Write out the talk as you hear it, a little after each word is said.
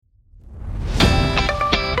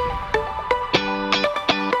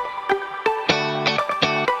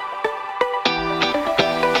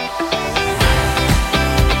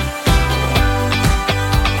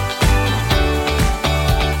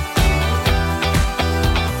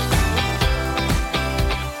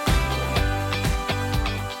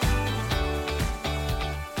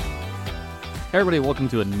Hey everybody, welcome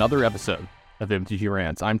to another episode of MTG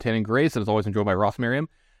Rants. I'm Tannen Grace, and as always, I'm joined by Ross Merriam.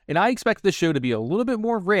 And I expect this show to be a little bit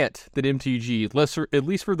more rant than MTG, at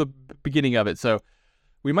least for the beginning of it. So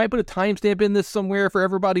we might put a timestamp in this somewhere for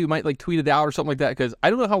everybody. We might tweet it out or something like that, because I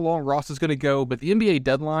don't know how long Ross is going to go, but the NBA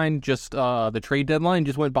deadline, the trade deadline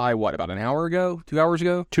just went by, about an hour ago? 2 hours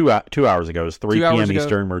ago? 2 hours ago. It's 3 p.m.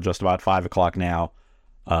 Eastern. We're just about 5 o'clock now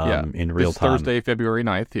in real time. Thursday, February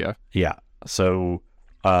 9th, yeah. Yeah. So,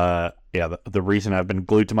 the reason I've been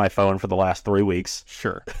glued to my phone for the last 3 weeks.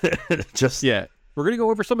 Sure. Yeah. We're going to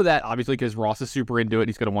go over some of that, obviously, because Ross is super into it.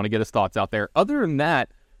 He's going to want to get his thoughts out there. Other than that,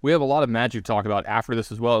 we have a lot of Magic to talk about after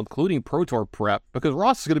this as well, including Pro Tour prep, because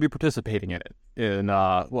Ross is going to be participating in it in,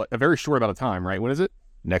 a very short amount of time, right? When is it?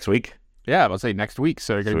 Next week. Yeah, I'll say next week,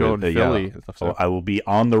 so you're going to go in Philly. Yeah. And stuff, so. I will be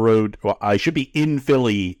on the road. Well, I should be in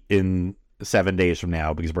Philly in 7 days from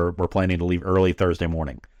now, because we're planning to leave early Thursday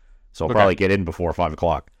morning. So I'll probably get in before 5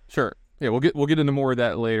 o'clock. Sure. Yeah, we'll get into more of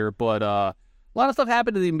that later, but a lot of stuff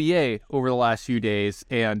happened in the NBA over the last few days,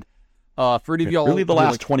 and for any of y'all... Really the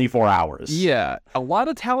last 24 hours. Yeah. A lot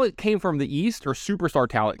of talent came from the East, or superstar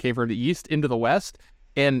talent came from the East into the West,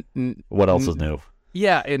 and... What else is new?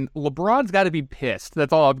 Yeah, and LeBron's got to be pissed.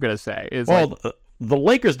 That's all I'm going to say. The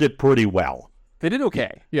Lakers did pretty well. They did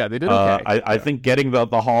okay. Yeah, they did okay. I think getting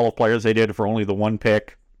the haul of players they did for only the one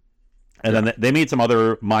pick, and then they made some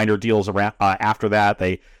other minor deals around after that.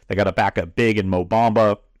 They got a backup big in Mo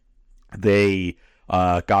Bamba. They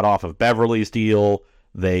got off of Beverly's deal.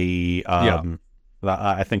 They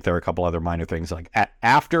I think there are a couple other minor things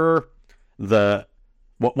after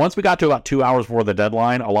once we got to about 2 hours before the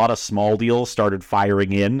deadline, a lot of small deals started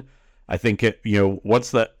firing in. I think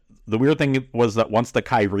once the weird thing was that once the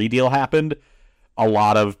Kyrie deal happened, a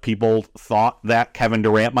lot of people thought that Kevin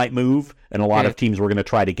Durant might move, and a lot of teams were going to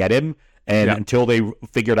try to get him. And until they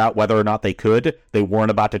figured out whether or not they could, they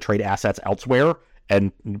weren't about to trade assets elsewhere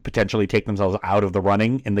and potentially take themselves out of the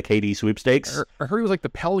running in the KD sweepstakes. I heard it was the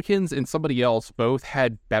Pelicans and somebody else both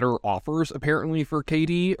had better offers apparently for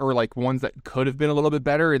KD, or ones that could have been a little bit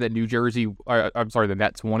better, and that the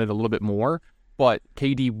Nets wanted a little bit more, but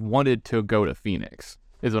KD wanted to go to Phoenix,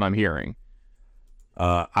 is what I'm hearing.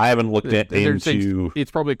 I haven't looked into... It's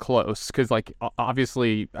probably close, because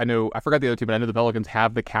obviously I forgot the other two, but I know the Pelicans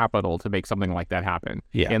have the capital to make something like that happen.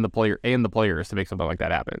 Yeah. And the players to make something like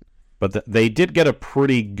that happen. But they did get a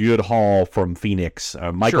pretty good haul from Phoenix.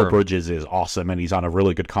 Michael Bridges is awesome, and he's on a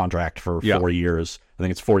really good contract for 4 years. I think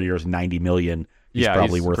it's 4 years, $90 million. He's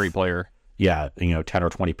probably worth a great player. Yeah, 10 or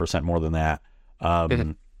 20% more than that.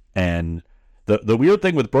 And the weird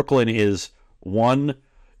thing with Brooklyn is, one,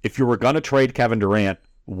 if you were going to trade Kevin Durant,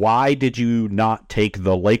 why did you not take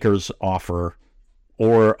the Lakers offer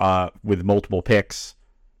or with multiple picks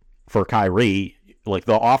for Kyrie?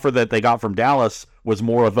 The offer that they got from Dallas was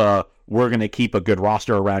more of we're going to keep a good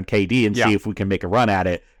roster around KD and see if we can make a run at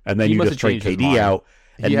it. And then you just trade KD out.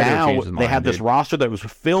 And now they had this roster that was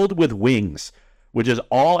filled with wings, which is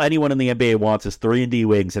all anyone in the NBA wants is 3-and-D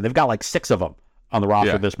wings. And they've got 6 of them on the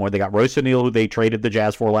roster at this point. They got Royce O'Neal, who they traded the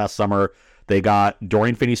Jazz for last summer. They got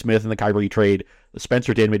Dorian Finney-Smith in the Kyrie trade.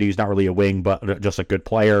 Spencer Dinwiddie, who's not really a wing, but just a good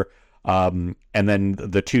player. And then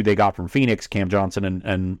the two they got from Phoenix, Cam Johnson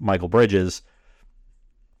and Mikal Bridges.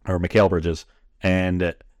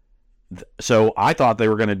 And so I thought they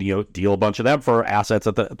were going to deal a bunch of them for assets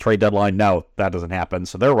at the trade deadline. No, that doesn't happen.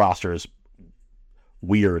 So their roster is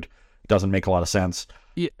weird. It doesn't make a lot of sense.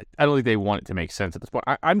 Yeah, I don't think they want it to make sense at this point.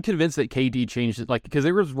 I'm convinced that KD changed it, because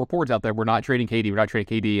there was reports out there, we're not trading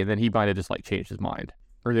KD, and then he might have just changed his mind.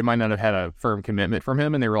 Or they might not have had a firm commitment from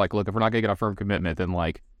him, and they were look, if we're not going to get a firm commitment, then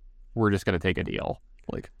we're just going to take a deal.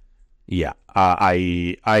 Yeah,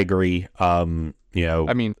 I agree. I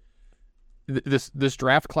mean, this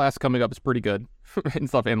draft class coming up is pretty good and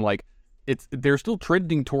stuff, and they're still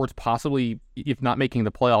trending towards possibly, if not making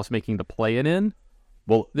the playoffs, making the play-in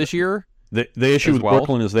this year. The issue with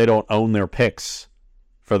Brooklyn is they don't own their picks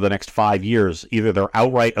for the next 5 years. Either they're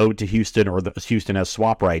outright owed to Houston, or Houston has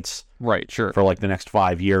swap rights. Right, sure. For the next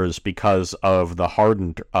 5 years because of the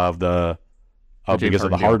Harden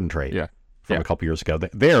Harden trade from a couple years ago.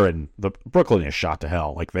 Brooklyn is shot to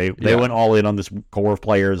hell. They went all in on this core of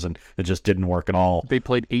players, and it just didn't work at all. They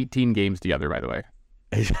played 18 games together, by the way.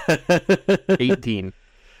 18.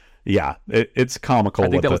 Yeah, it's comical. I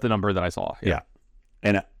think that was the number that I saw. Yeah.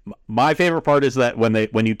 And my favorite part is that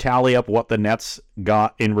when you tally up what the Nets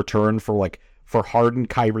got in return for Harden,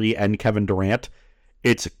 Kyrie, and Kevin Durant,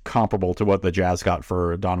 it's comparable to what the Jazz got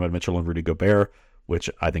for Donovan Mitchell and Rudy Gobert, which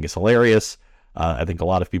I think is hilarious. I think a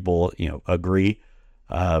lot of people agree.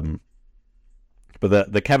 But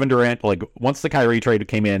the Kevin Durant, once the Kyrie trade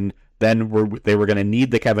came in, Then they were going to need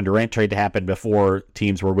the Kevin Durant trade to happen before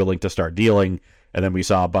teams were willing to start dealing. And then we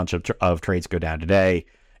saw a bunch of trades go down today.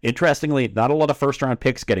 Interestingly, not a lot of first-round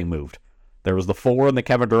picks getting moved. There was the 4 in the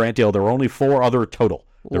Kevin Durant deal. There were only 4 other total.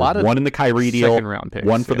 There was 1 in the Kyrie deal, picks,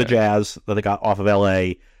 1 for the Jazz that they got off of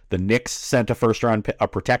LA. The Knicks sent a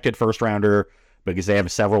protected first-rounder because they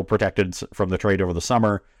have several protecteds from the trade over the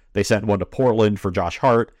summer. They sent 1 to Portland for Josh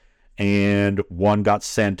Hart, and 1 got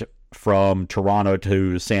sent from Toronto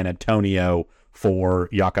to San Antonio for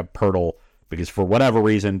Jakob Poeltl, because for whatever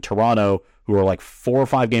reason, Toronto, who are like 4 or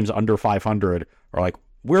 5 games under 500, are like,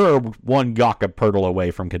 we're 1 Jakob Poeltl away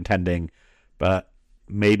from contending. But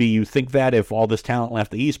maybe you think that if all this talent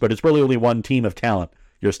left the East, but it's really only 1 team of talent.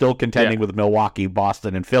 You're still contending with Milwaukee,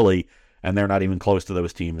 Boston, and Philly, and they're not even close to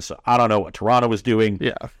those teams. So I don't know what Toronto was doing.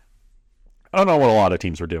 Yeah. I don't know what a lot of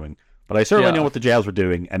teams were doing, but I certainly know what the Jazz were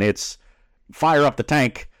doing, and it's fire up the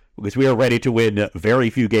tank, because we are ready to win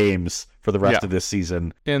very few games for the rest of this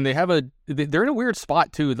season. And they're in a weird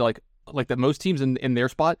spot too. Like that most teams in their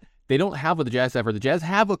spot, they don't have what the Jazz have. The Jazz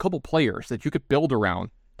have a couple players that you could build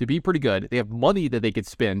around to be pretty good. They have money that they could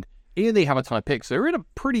spend, and they have a ton of picks. So they're in a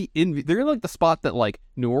they're in like the spot that like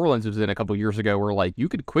New Orleans was in a couple years ago, where like you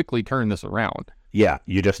could quickly turn this around. Yeah,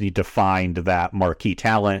 you just need to find that marquee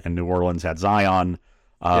talent, and New Orleans had Zion.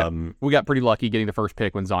 We got pretty lucky getting the first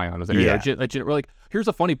pick when Zion was there. We're like, here's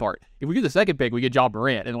the funny part: if we get the second pick, we get Ja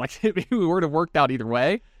Morant, and like if we would have worked out either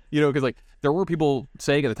way, because like there were people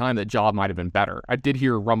saying at the time that Ja might have been better. I did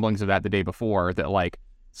hear rumblings of that the day before, that like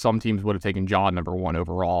some teams would have taken Ja number 1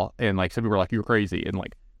 overall, and like some people were like, you're crazy, and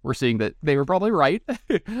like we're seeing that they were probably right,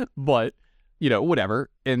 but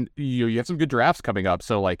whatever. And you have some good drafts coming up,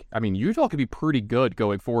 so like I mean Utah could be pretty good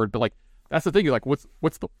going forward, but like that's the thing, like what's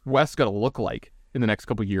the West gonna look like in the next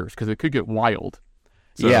couple of years, because it could get wild.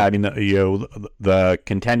 So, yeah, I mean, the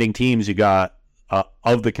contending teams you got,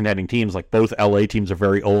 of the contending teams, like both LA teams are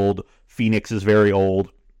very old. Phoenix is very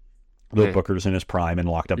old. Though Booker's in his prime and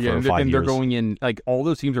locked up for 5 years. And they're going in, like all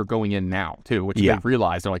those teams are going in now too, which they've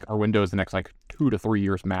realized they're like, our window is the next like 2 to 3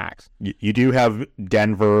 years max. You do have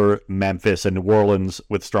Denver, Memphis, and New Orleans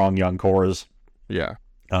with strong young cores. Yeah.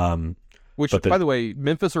 Which, by the way,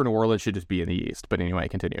 Memphis or New Orleans should just be in the East. But anyway,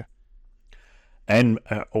 continue. And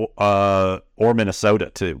or Minnesota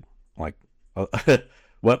too. Like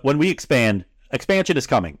when we expand, expansion is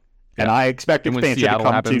coming, and I expect expansion to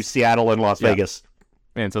come to Seattle and Las Vegas.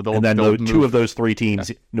 And so then 2 of those 3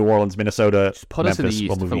 teams, New Orleans, Minnesota, just put Memphis, us in the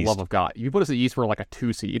East, for the love of God. You put us in the East for like a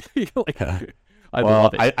 2 seed. I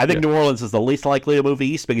love it. I think New Orleans is the least likely to move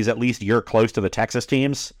east, because at least you're close to the Texas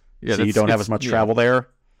teams, so you don't have as much travel there.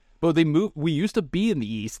 But we used to be in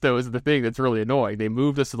the East, though, is the thing that's really annoying. They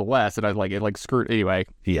moved us to the West, and it screwed anyway.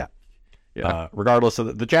 Yeah. Regardless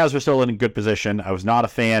of the Jazz are still in a good position. I was not a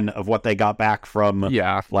fan of what they got back from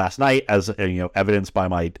last night, as evidenced by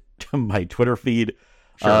my Twitter feed.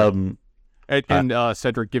 Sure. And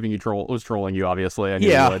Cedric giving you was trolling you, obviously. I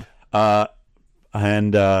knew he would.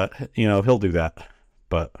 He'll do that.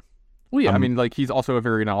 But I mean, like he's also a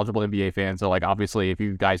very knowledgeable NBA fan, so like obviously, if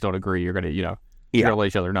you guys don't agree, you're gonna you're gonna let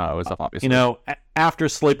each other know and stuff. Obviously, after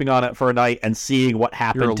sleeping on it for a night and seeing what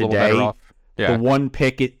happened today, the 1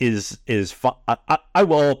 pick is fun.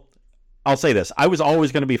 I'll say this: I was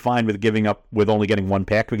always going to be fine with giving up with only getting 1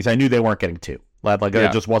 pick, because I knew they weren't getting 2.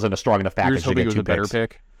 It just wasn't a strong enough package to get 2 picks. Better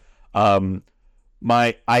pick. I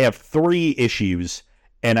have 3 issues,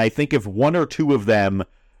 and I think if 1 or 2 of them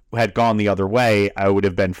had gone the other way, I would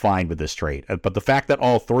have been fine with this trade. But the fact that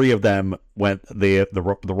all 3 of them went the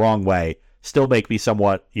wrong way still make me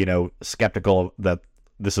somewhat, skeptical that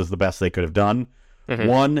this is the best they could have done. Mm-hmm.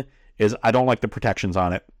 1 is I don't like the protections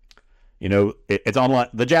on it. It's on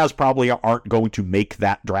the Jazz probably aren't going to make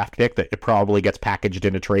that draft pick. That it probably gets packaged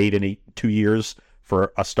in a trade in 2 years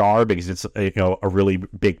for a star, because it's a really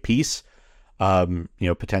big piece,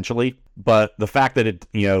 potentially. But the fact that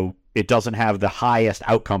it doesn't have the highest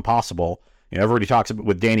outcome possible. Everybody talks about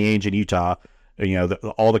with Danny Ainge in Utah.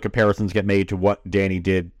 All the comparisons get made to what Danny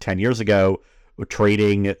did 10 years ago,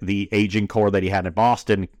 trading the aging core that he had in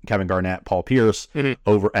Boston, Kevin Garnett, Paul Pierce,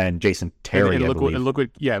 over and Jason Terry. And look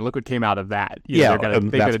what came out of that. They've got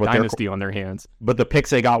a dynasty on their hands. But the picks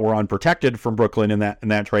they got were unprotected from Brooklyn in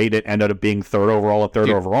that trade. It ended up being 3rd overall,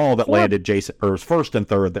 overall that landed first and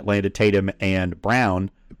 3rd that landed Tatum and Brown.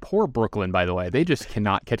 Poor Brooklyn, by the way. They just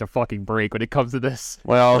cannot catch a fucking break when it comes to this.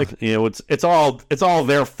 Well, it's all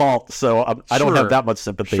their fault. So I don't have that much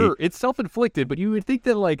sympathy. Sure, it's self-inflicted, but you would think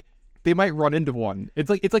that like they might run into one. It's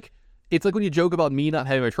like when you joke about me not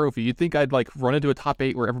having a trophy. You'd think I'd like run into a top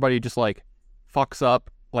 8 where everybody just like fucks up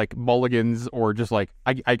like mulligans, or just like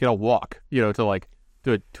I get a walk, to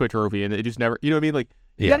a trophy, and it just never. You know what I mean? Like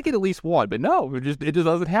You got to get at least one, but no, it just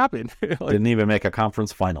doesn't happen. Like, didn't even make a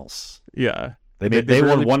conference finals. Yeah. They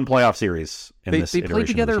won one playoff series in this iteration. They played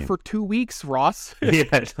together for 2 weeks, Ross.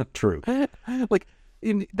 Yeah, true. Like,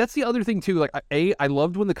 that's the other thing, too. Like, I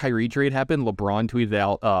loved when the Kyrie trade happened. LeBron tweeted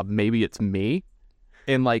out, maybe it's me.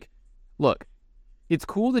 And, like, look, it's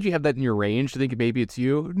cool that you have that in your range to think maybe it's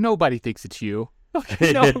you. Nobody thinks it's you.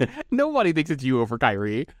 No, nobody thinks it's you over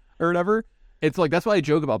Kyrie or whatever. It's like, that's why I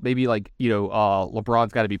joke about maybe, like,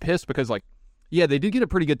 LeBron's got to be pissed because, like, yeah, they did get a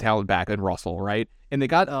pretty good talent back in Russell, right? And they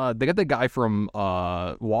got the guy from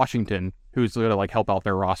Washington who's gonna like help out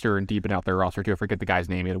their roster and deepen out their roster too. I forget the guy's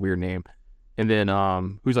name; he had a weird name. And then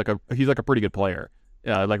he's like a pretty good player,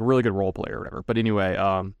 like a really good role player or whatever. But anyway,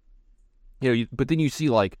 but then you see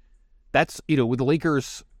like that's with the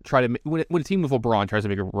Lakers try to when a team with LeBron tries to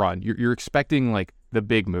make a run, you're expecting like the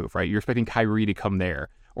big move, right? You're expecting Kyrie to come there,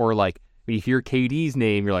 or like. When you hear KD's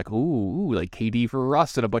name, you're like, ooh, like KD for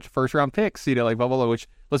Russ and a bunch of first-round picks, like blah, blah, blah, which,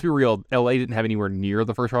 let's be real, LA didn't have anywhere near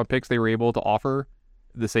the first-round picks they were able to offer,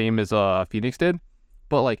 the same as Phoenix did.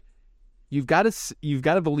 But, like, you've got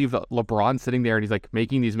to believe that LeBron's sitting there and he's, like,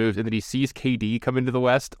 making these moves, and then he sees KD come into the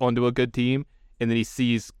West onto a good team, and then he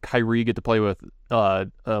sees Kyrie get to play with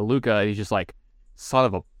Luka, and he's just like, son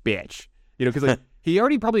of a bitch. Because, like, he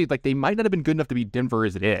already probably, like, they might not have been good enough to beat Denver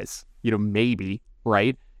as it is, maybe,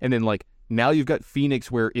 right? And then, like, now you've got Phoenix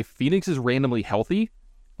where if Phoenix is randomly healthy,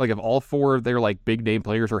 like if all four of their like big name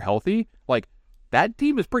players are healthy, like that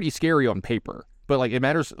team is pretty scary on paper. But like it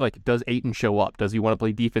matters, like does Ayton show up? Does he want to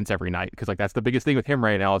play defense every night? Because like that's the biggest thing with him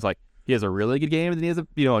right now is like he has a really good game and then he has a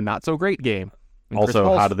a not so great game. And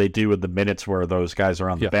also, how do they do with the minutes where those guys are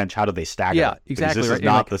on the bench? How do they stagger? Yeah, exactly. Because this is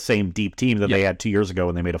not the same deep team that they had 2 years ago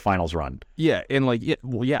when they made a finals run. Yeah, and like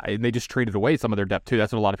and they just traded away some of their depth too.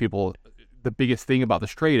 That's what a lot of people. The biggest thing about this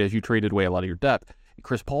trade is you traded away a lot of your depth.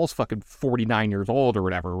 Chris Paul's fucking 49 years old or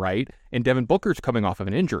whatever, right? And Devin Booker's coming off of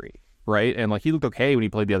an injury, right? And like he looked okay when he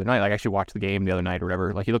played the other night. Like I actually watched the game the other night or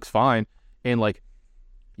whatever. Like he looks fine. And like,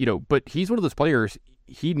 but he's one of those players,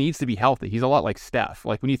 he needs to be healthy. He's a lot like Steph.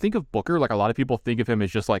 Like when you think of Booker, like a lot of people think of him as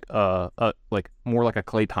just like like more like a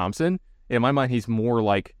Klay Thompson. In my mind, he's more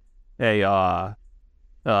like I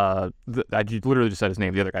literally just said his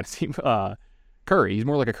name, the other guy's team, Curry. He's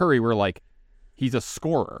more like a Curry where like he's a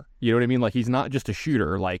scorer. You know what I mean? Like he's not just a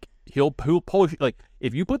shooter. Like he'll pull like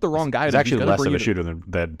if you put the wrong guy, he's actually less of a shooter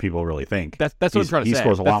than people really think. That's what I'm trying to say. He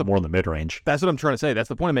scores a lot more in the mid range. That's what I'm trying to say. That's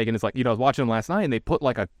the point I'm making. Is like I was watching him last night and they put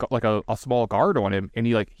like a small guard on him and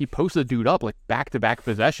he posted the dude up like back to back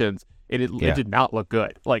possessions and it did not look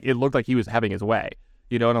good. Like it looked like he was having his way.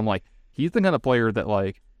 And I'm like he's the kind of player that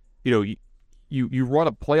like you run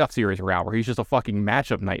a playoff series around where he's just a fucking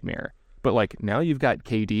matchup nightmare. But, like, now you've got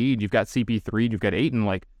KD, and you've got CP3, and you've got Ayton.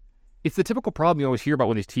 Like, it's the typical problem you always hear about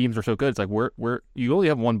when these teams are so good. It's like, where you only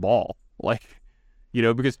have one ball. Like,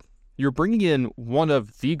 because you're bringing in one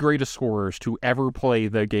of the greatest scorers to ever play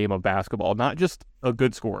the game of basketball. Not just a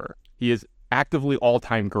good scorer. He is actively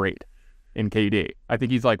all-time great in KD. I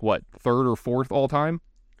think he's, like, what, third or fourth all-time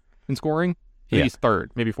in scoring? Yeah. He's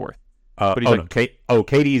third, maybe fourth. But he's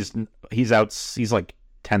KD's, he's like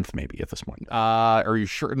 10th maybe at this point. Are you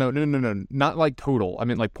sure? No, not like total. I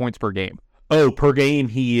mean like points per game. Oh, per game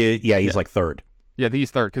he's like third. Yeah,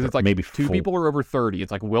 he's third because it's like maybe two people are over 30.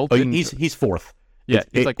 It's like Wilt. He's fourth. Yeah,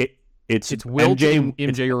 it's Wilt and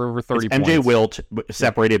MJ are over 30 points. MJ Wilt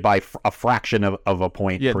separated by a fraction of a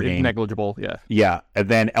point per game. Negligible. Yeah. Yeah, and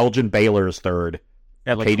then Elgin Baylor's third.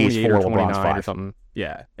 At like KD's 4, or 29 5. Or something.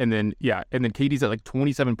 Yeah, and then KD's at like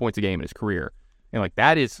 27 points a game in his career, and like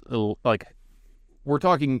that is like. We're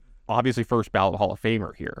talking obviously first ballot Hall of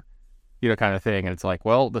Famer here, kind of thing. And it's like,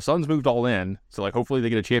 well, the Suns moved all in, so like hopefully they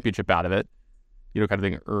get a championship out of it, kind of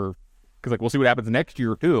thing. Or because like we'll see what happens next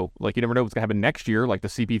year too. Like you never know what's gonna happen next year. Like the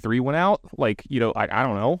CP3 went out. Like I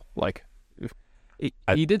don't know. Like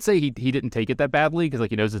he did say he didn't take it that badly because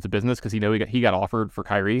like he knows it's a business because he got offered for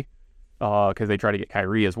Kyrie, because they tried to get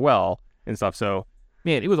Kyrie as well and stuff. So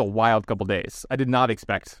man, it was a wild couple days. I did not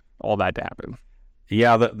expect all that to happen.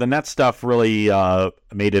 Yeah, the net stuff really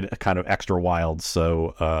made it kind of extra wild,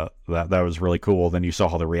 so that was really cool. Then you saw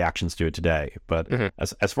all the reactions to it today. But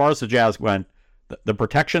as far as the Jazz went, the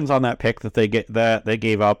protections on that pick that they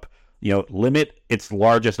gave up, limit its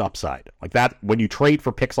largest upside. Like that, when you trade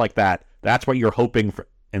for picks like that, that's what you're hoping for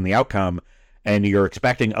in the outcome, and you're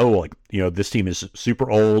expecting, this team is super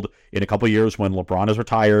old in a couple of years when LeBron is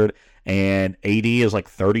retired, and AD is like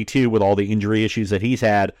 32 with all the injury issues that he's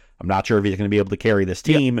had. I'm not sure if he's going to be able to carry this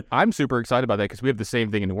team. Yeah, I'm super excited about that because we have the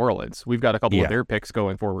same thing in New Orleans. We've got a couple of their picks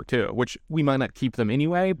going forward too, which we might not keep them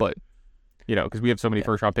anyway, but because we have so many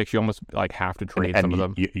first round picks, you almost like have to trade some of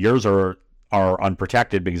them. Yours are are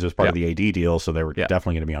unprotected because it was part of the AD deal, so they were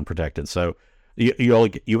definitely going to be unprotected. So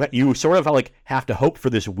you sort of like have to hope for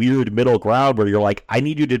this weird middle ground where you're like, I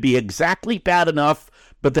need you to be exactly bad enough,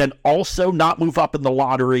 but then also not move up in the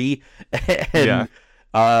lottery, and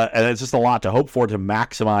it's just a lot to hope for to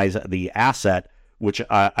maximize the asset, which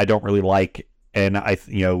I don't really like, and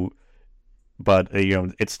but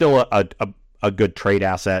it's still a good trade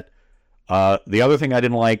asset. The other thing I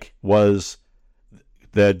didn't like was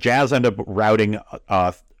the Jazz ended up routing,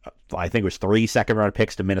 I think it was 3 second-round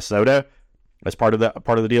picks to Minnesota as part of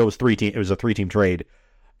the deal. It was a 3-team trade,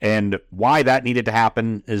 and why that needed to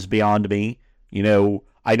happen is beyond me.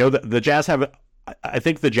 I know that the Jazz I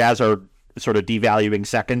think the Jazz are sort of devaluing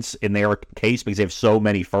seconds in their case because they have so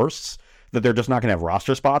many firsts that they're just not going to have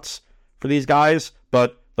roster spots for these guys,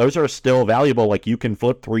 but those are still valuable. Like, you can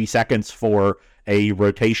flip 3 seconds for a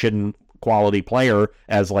rotation quality player,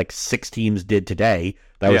 as like 6 teams did today.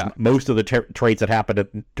 That was most of the trades that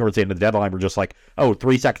happened towards the end of the deadline were just like,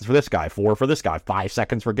 3 seconds for this guy, 4 for this guy, 5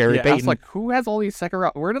 seconds for Gary Payton. I was like, who has all these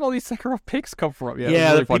where did all these second round picks come from?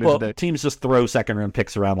 Teams just throw second round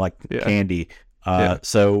picks around like candy.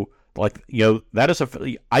 So like, that is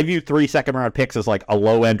I view 3 second round picks as like a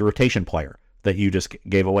low end rotation player that you just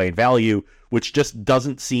gave away in value, which just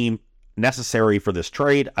doesn't seem necessary for this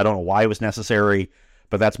trade. I don't know why it was necessary,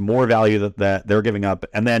 but that's more value that they're giving up.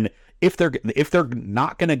 And then if they're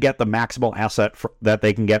not going to get the maximal asset that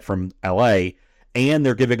they can get from LA, and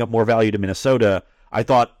they're giving up more value to Minnesota, I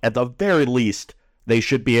thought at the very least they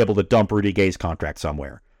should be able to dump Rudy Gay's contract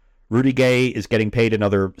somewhere. Rudy Gay is getting paid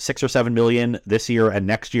another $6 or $7 million this year and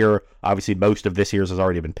next year. Obviously, most of this year's has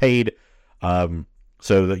already been paid,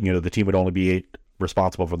 so that the team would only be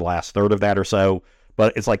responsible for the last third of that or so.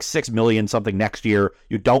 But it's like $6 million something next year.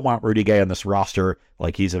 You don't want Rudy Gay on this roster.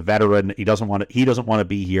 Like, he's a veteran. He doesn't want to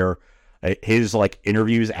be here. His like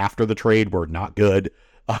interviews after the trade were not good.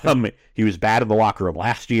 He was bad in the locker room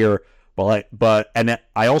last year. But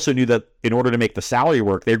I also knew that in order to make the salary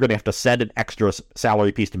work, they're going to have to send an extra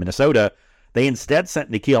salary piece to Minnesota. They instead sent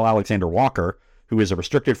Nickeil Alexander-Walker, who is a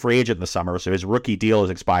restricted free agent in the summer, so his rookie deal is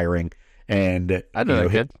expiring. And I know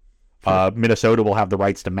that kid. Minnesota will have the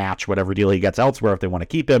rights to match whatever deal he gets elsewhere if they want to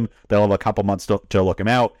keep him. They'll have a couple months to look him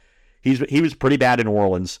out. He was pretty bad in New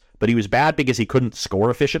Orleans, but he was bad because he couldn't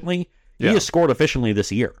score efficiently. He has scored efficiently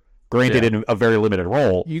this year, granted in a very limited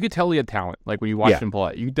role. You could tell he had talent. Like, when you watched him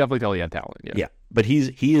play, you could definitely tell he had talent. Yeah, but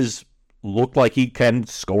he is looked like he can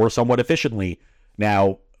score somewhat efficiently.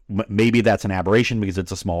 Now, maybe that's an aberration because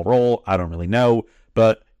it's a small role. I don't really know.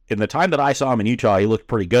 But in the time that I saw him in Utah, he looked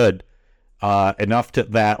pretty good. Enough to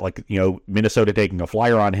that, like, Minnesota taking a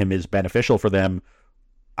flyer on him is beneficial for them.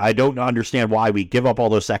 I don't understand why we give up all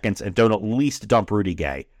those seconds and don't at least dump Rudy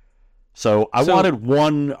Gay. So I wanted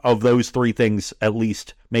one of those 3 things, at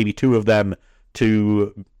least maybe 2 of them,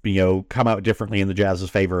 to come out differently in the Jazz's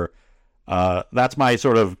favor. That's my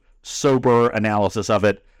sort of sober analysis of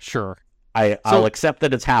it. Sure. I'll accept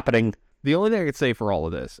that it's happening. The only thing I could say for all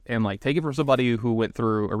of this, and like, take it from somebody who went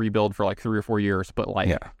through a rebuild for like 3 or 4 years, but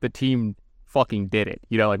like the team fucking did it.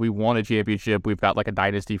 Like, we won a championship. We've got like a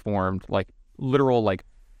dynasty formed. Like, literal like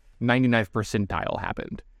 99th percentile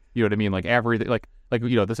happened. You know what I mean? Like, everything, like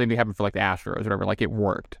the same thing happened for like the Astros or whatever. Like, it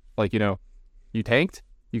worked. Like, you tanked.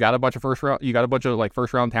 You got a bunch of first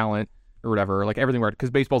round talent or whatever. Like, everything worked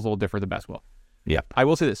because baseball's a little different than basketball. Yeah. I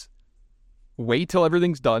will say this. Wait till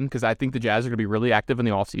everything's done, because I think the Jazz are going to be really active in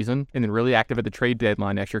the offseason and then really active at the trade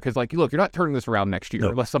deadline next year. Because, like, look, you're not turning this around next year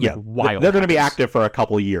unless something wild They're going to be active for a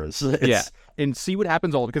couple of years. And see what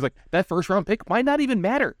happens because, like, that first-round pick might not even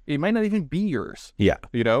matter. It might not even be yours. Yeah.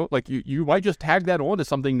 Like, you might just tag that on to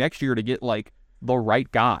something next year to get, like, the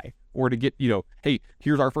right guy. Or to get, hey,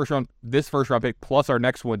 here's our this first-round pick plus our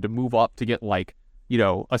next one to move up to get, like,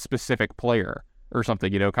 a specific player or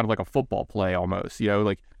something, kind of like a football play almost,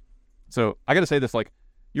 like. So I got to say this, like,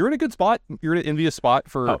 you're in a good spot. You're in an envious spot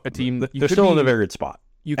for a team. They're still in a very good spot.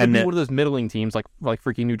 You could be one of those middling teams like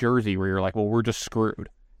freaking New Jersey where you're like, well, we're just screwed,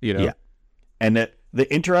 Yeah. And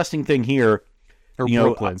the interesting thing here,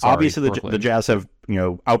 Brooklyn, obviously the Jazz have,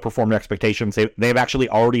 outperformed expectations. They've actually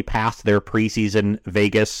already passed their preseason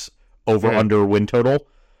Vegas over-under win total.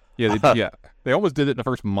 Yeah, they almost did it in the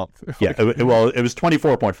first month. It was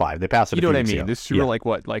 24.5. They passed it. You know what I mean? This year, like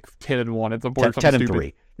 10-1 at some point.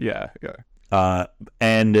 10-3. Yeah.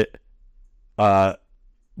 And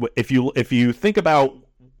if you think about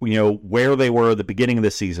where they were at the beginning of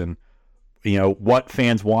the season, what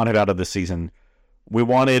fans wanted out of this season, we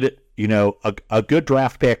wanted a good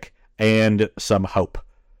draft pick and some hope.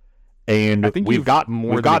 And we've gotten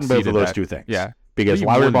both of those 2 things. Yeah. because Maybe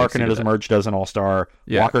more Lauri than Markkanen has that. emerged as an all-star.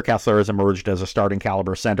 Yeah. Walker Kessler has emerged as a starting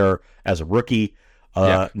caliber center as a rookie.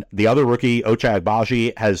 Yeah. The other rookie, Ochai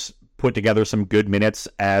Agbaji, has put together some good minutes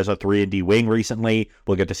as a 3-and-D wing recently.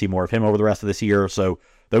 We'll get to see more of him over the rest of this year. So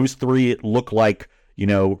those three look like,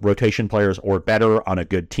 rotation players or better on a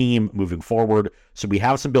good team moving forward. So we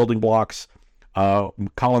have some building blocks.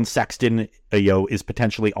 Colin Sexton, is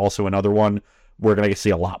potentially also another one. We're going to see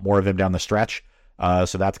a lot more of him down the stretch.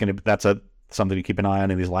 So that's something to keep an eye on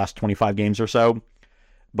in these last 25 games or so.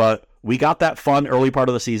 But we got that fun early part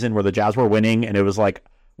of the season where the Jazz were winning, and it was like,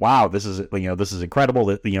 wow, this is incredible.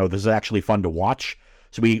 This is actually fun to watch.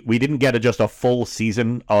 So we didn't get just a full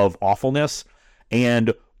season of awfulness.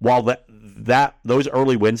 And while those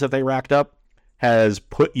early wins that they racked up has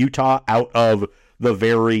put Utah out of the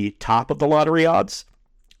very top of the lottery odds,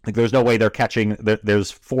 like there's no way they're catching. There's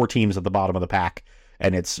 4 teams at the bottom of the pack,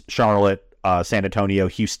 and it's Charlotte, San Antonio,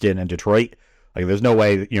 Houston, and Detroit. Like there's no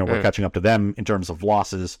way we're catching up to them in terms of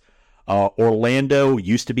losses. Orlando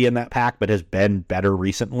used to be in that pack, but has been better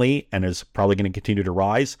recently and is probably going to continue to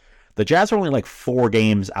rise. The Jazz are only like 4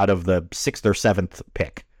 games out of the 6th or 7th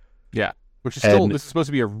pick. Yeah, which is this is supposed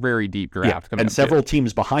to be a very deep draft. Yeah, and several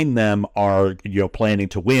teams behind them are planning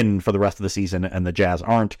to win for the rest of the season, and the Jazz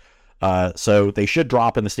aren't. So they should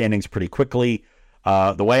drop in the standings pretty quickly.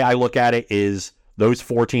 The way I look at it is those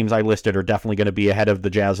 4 teams I listed are definitely going to be ahead of the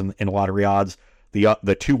Jazz in lottery odds.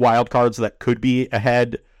 The 2 wild cards that could be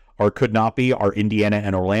ahead or could not be are Indiana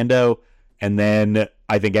and Orlando. And then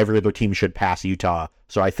I think every other team should pass Utah.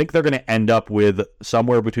 So I think they're going to end up with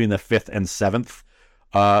somewhere between the 5th and 7th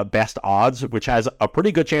best odds, which has a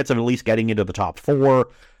pretty good chance of at least getting into the top 4.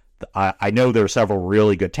 I know there are several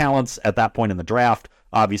really good talents at that point in the draft.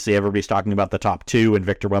 Obviously, everybody's talking about the top 2 and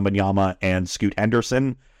Victor Wembanyama and Scoot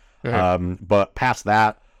Henderson. But past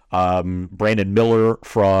that, Brandon Miller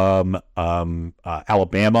from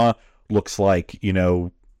Alabama looks like,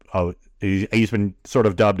 he's been sort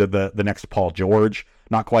of dubbed the next Paul George.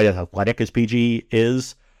 Not quite as athletic as PG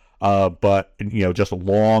is, but just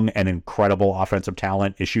long and incredible offensive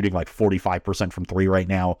talent. Is shooting like 45% from 3 right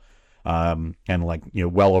now, and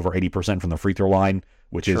well over 80% from the free throw line,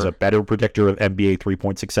 which is a better predictor of NBA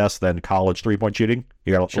 3-point success than college 3-point shooting.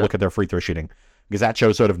 You got to look at their free throw shooting, because that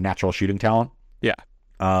shows sort of natural shooting talent. Yeah.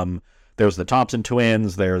 There's the Thompson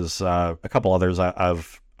twins. There's a couple others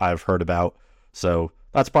I've heard about. So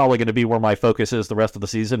that's probably going to be where my focus is the rest of the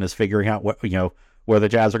season, is figuring out where the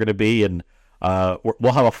Jazz are going to be, and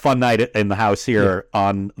we'll have a fun night in the house here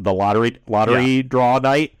on the lottery draw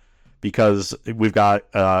night, because we've got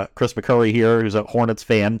Chris McCurry here, who's a Hornets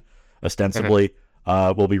fan, ostensibly.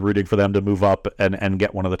 We'll be rooting for them to move up and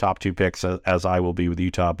get one of the top 2 picks, as I will be with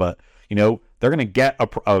Utah. But they're going to get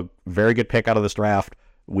a very good pick out of this draft.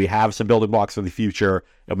 We have some building blocks for the future,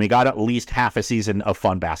 and we got at least half a season of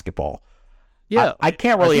fun basketball. Yeah, I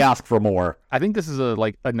can't really ask for more. I think this is a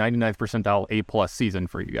 99th percentile A+ season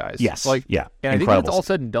for you guys. Yes. And incredible. I think when it's all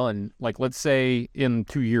said and done, let's say in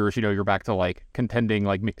 2 years, you're back to contending.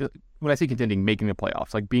 When I say contending, making the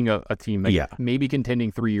playoffs, being a team maybe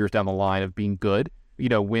contending 3 years down the line of being good.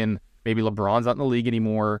 When maybe LeBron's not in the league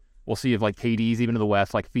anymore, we'll see if KD's even in the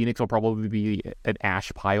West. Phoenix will probably be an ash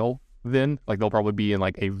pile then. They'll probably be in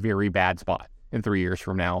a very bad spot in 3 years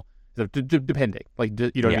from now. So depending, what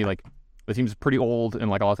I mean? The team's pretty old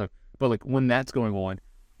and all that stuff. But when that's going on,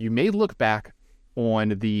 you may look back on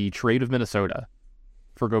the trade of Minnesota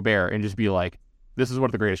for Gobert and just be like, this is one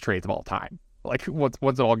of the greatest trades of all time.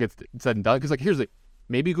 Once it all gets said and done. Because here's the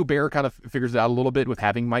maybe Gobert kind of figures it out a little bit with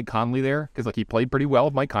having Mike Conley there, because he played pretty well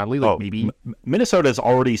with Mike Conley. Maybe Minnesota's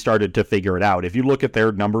already started to figure it out. If you look at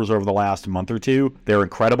their numbers over the last month or two, they're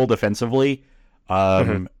incredible defensively.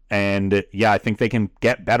 And I think they can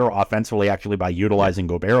get better offensively actually by utilizing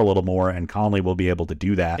Gobert a little more, and Conley will be able to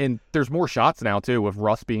do that. And there's more shots now too, with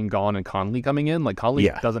Russ being gone and Conley coming in.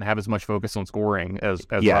 Conley doesn't have as much focus on scoring as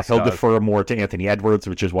Russ he'll does. defer more to Anthony Edwards,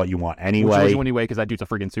 which is what you want anyway. Because that dude's a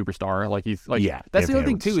freaking superstar. That's Anthony the other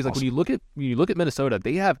thing Edwards too. Is awesome. when you look at Minnesota,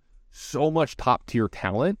 they have so much top tier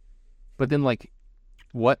talent, but then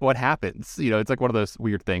what happens? It's one of those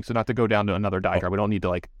weird things. So not to go down to another diagram, we don't need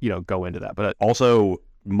to go into that. But also,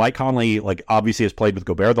 Mike Conley obviously has played with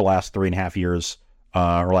Gobert the last 3.5 years,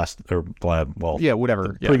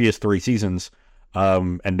 previous 3 seasons,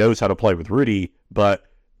 and knows how to play with Rudy. But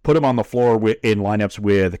put him on the floor in lineups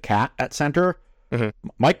with Cat at center.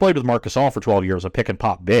 Mike played with Marc Gasol for 12 years, a pick and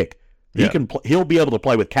pop big. He'll be able to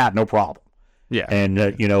play with Cat no problem. Yeah, and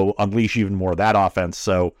unleash even more of that offense.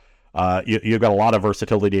 So you've got a lot of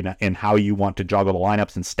versatility in how you want to juggle the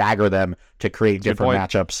lineups and stagger them to create different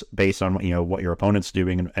matchups based on what your opponent's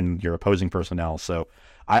doing and your opposing personnel. So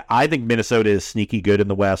I think Minnesota is sneaky good in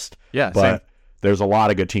the West. Yeah, but same. there's a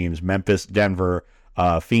lot of good teams: Memphis, Denver,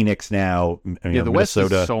 Phoenix. Now, the West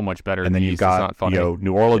Minnesota, is so much better. and then you've got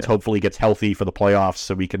New Orleans. Hopefully gets healthy for the playoffs,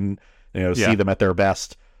 so we can see them at their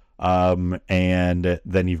best. And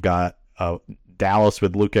then you've got Dallas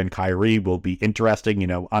with Luka and Kyrie will be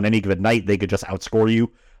interesting. On any given night they could just outscore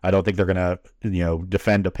you. I don't think they're gonna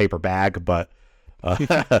defend a paper bag, but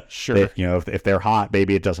sure. If they're hot,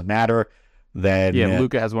 maybe it doesn't matter. Then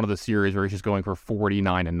Luka has one of the series where he's just going for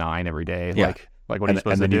 49-9 every day. Yeah. Like what are you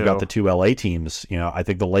supposed to do? And then you've got the two LA teams. I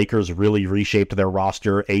think the Lakers really reshaped their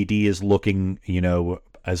roster. AD is looking,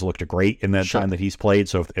 has looked great in that time that he's played.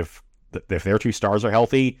 So if their two stars are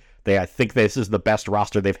healthy, I think this is the best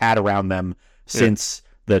roster they've had around them since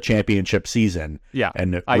the championship season. Yeah,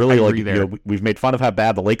 and I really, agree there. We've made fun of how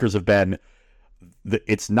bad the Lakers have been.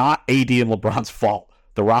 It's not AD and LeBron's fault.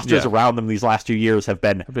 The rosters around them these last 2 years have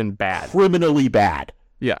been bad, criminally bad.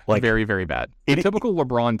 Yeah, very, very bad. Typical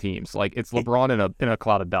LeBron teams, it's LeBron in a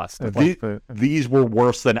cloud of dust. These were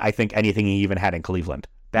worse than I think anything he even had in Cleveland.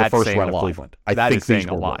 That's the first saying round a of lot. Cleveland. I that think is saying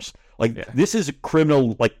these were a lot. worse. This is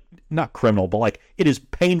criminal. Not criminal, but it is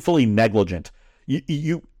painfully negligent.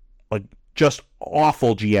 You just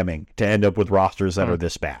awful GMing to end up with rosters that are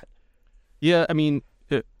this bad. Yeah, I mean,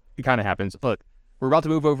 it kind of happens. Look, we're about to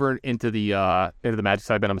move over into the Magic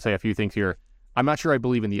side, but I'm gonna say a few things here. I'm not sure I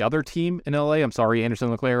believe in the other team in LA. I'm sorry, Anderson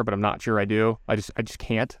Leclerc, but I'm not sure I do. I just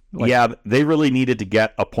can't. They really needed to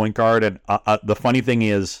get a point guard, and the funny thing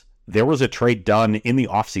is, there was a trade done in the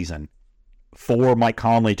offseason for Mike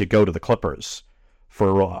Conley to go to the Clippers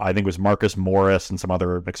for I think it was Marcus Morris and some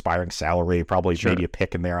other expiring salary, probably maybe a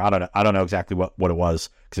pick in there. I don't know exactly what it was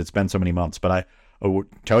because it's been so many months. But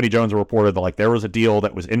Tony Jones reported that there was a deal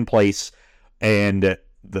that was in place, and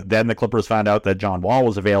then the Clippers found out that John Wall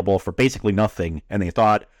was available for basically nothing, and they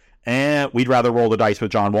thought, we'd rather roll the dice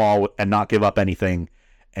with John Wall and not give up anything.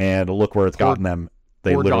 And look where it's gotten them.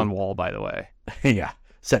 John Wall, by the way. Yeah.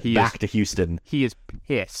 Sent back to Houston. He is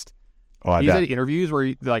pissed. Oh, He's had interviews where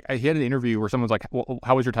he had an interview where someone's like, well,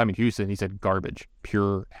 how was your time in Houston? He said garbage,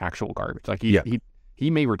 pure actual garbage. He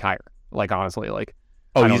may retire. Honestly,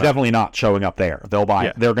 he's definitely not showing up there. They'll buy.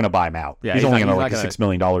 Yeah. They're going to buy him out. Yeah, he's only going to a $6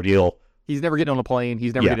 million deal. He's never getting on a plane.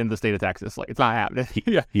 He's never getting into the state of Texas. It's not happening.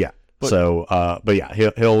 Yeah.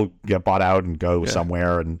 But he'll get bought out and go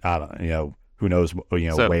somewhere, and who knows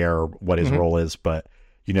where what his role is. But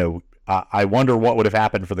I wonder what would have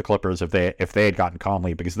happened for the Clippers if they had gotten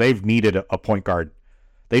Conley, because they've needed a point guard.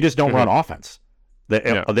 They just don't run offense.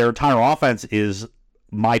 Their entire offense is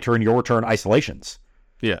my turn, your turn isolations.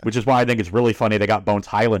 Yeah, which is why I think it's really funny they got Bones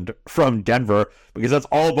Highland from Denver, because that's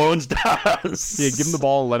all Bones does. Yeah, give him the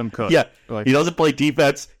ball and let him cook. Yeah, he doesn't play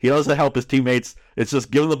defense. He doesn't help his teammates. It's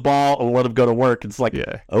just give him the ball and let him go to work. It's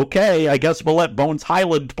okay, I guess we'll let Bones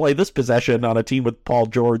Highland play this possession on a team with Paul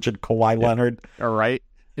George and Kawhi Leonard. All right.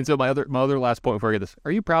 And so my other last point before I get this,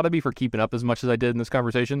 are you proud of me for keeping up as much as I did in this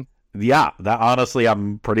conversation? Yeah, that honestly,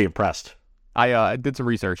 I'm pretty impressed. I did some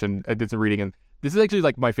research and I did some reading, and this is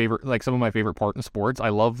actually my favorite, some of my favorite part in sports. I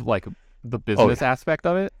love the business aspect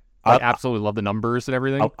of it. I absolutely love the numbers and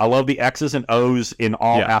everything. I love the X's and O's in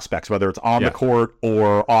all aspects, whether it's on the court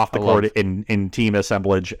or off the court in team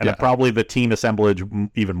assemblage, and probably the team assemblage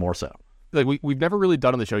even more so. We've never really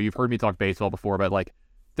done on the show. You've heard me talk baseball before, but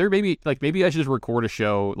there maybe I should just record a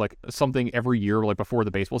show something every year before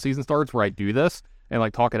the baseball season starts where I do this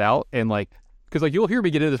and talk it out, and because you'll hear me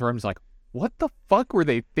get into this where I'm just what the fuck were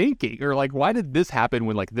they thinking, or why did this happen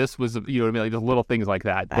when this was just little things like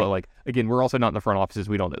that. But again, we're also not in the front offices,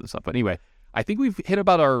 we don't know this stuff. But anyway, I think we've hit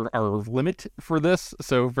about our limit for this.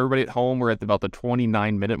 So for everybody at home, we're at about the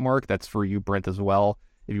 29-minute mark. That's for you, Brent, as well,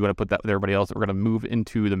 if you want to put that with everybody else. We're going to move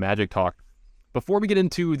into the Magic talk. Before we get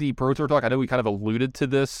into the Pro Tour talk, I know we kind of alluded to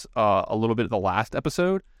this a little bit at the last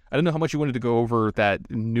episode. I don't know how much you wanted to go over that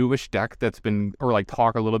newish deck that's been, or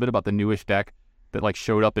talk a little bit about the newish deck that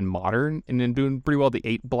showed up in Modern and then doing pretty well, the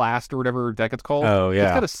 8 Blast or whatever deck it's called. Oh, yeah.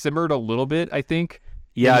 It's kind of simmered a little bit, I think.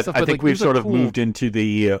 Yeah, I think we've sort of moved into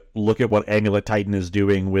the look at what Amulet Titan is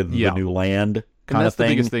doing with the new land kind of thing.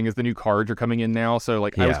 The biggest thing is the new cards are coming in now. So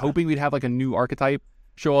I was hoping we'd have a new archetype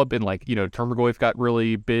show up, and Termagoyf got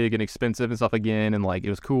really big and expensive and stuff again, and it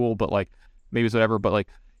was cool, but maybe it's whatever. But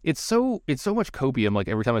it's so much copium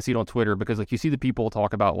every time I see it on Twitter, because you see the people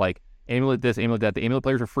talk about Amulet this, Amulet that. The Amulet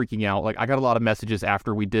players are freaking out. I got a lot of messages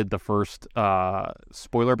after we did the first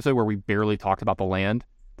spoiler episode where we barely talked about the land.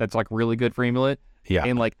 That's really good for Amulet. Yeah.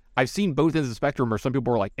 And I've seen both ends of the spectrum where some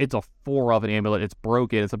people are it's a 4 of an Amulet, it's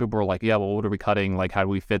broken, and some people are yeah, well, what are we cutting? How do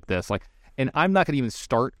we fit this? And I'm not going to even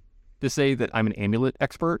start to say that I'm an Amulet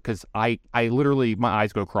expert, because I literally, my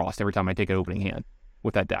eyes go crossed every time I take an opening hand.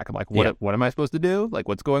 with that deck. I'm like, Yeah. what am I supposed to do? Like,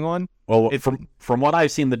 what's going on? Well, from what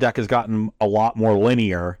I've seen, the deck has gotten a lot more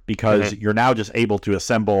linear because you're now just able to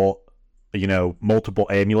assemble, multiple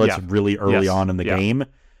amulets really early on in the game,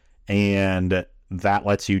 and that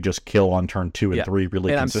lets you just kill on turn 2 and 3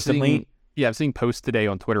 really consistently. I'm seeing posts today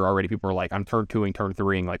on Twitter already. People are like, I'm turn 2ing, turn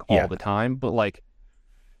 3ing like all the time, but like.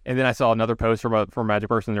 And then I saw another post from a Magic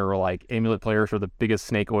person. They were like, amulet players are the biggest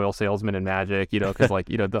snake oil salesmen in Magic, because like,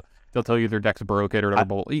 they'll tell you their deck's broken or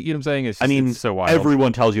whatever. You know what I'm saying? It's so wild.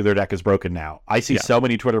 Everyone tells you their deck is broken now. I see so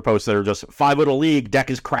many Twitter posts that are just 5-little league, deck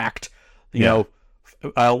is cracked.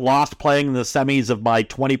 Lost playing in the semis of my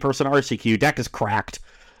 20-person RCQ, deck is cracked.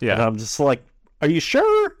 Yeah. And I'm just like, are you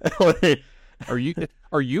sure?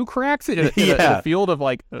 Are you cracked in a field of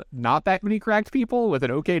like not that many cracked people with an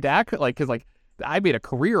okay deck? Like, because like, I made a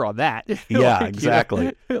career on that. Yeah,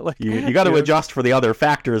 exactly. You got to adjust for the other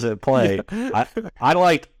factors at play. Yeah. I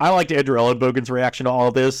liked Andrew Ellenbogen's reaction to all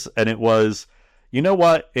of this, and it was, you know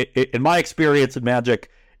what? In my experience in Magic,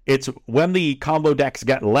 it's when the combo decks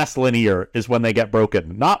get less linear is when they get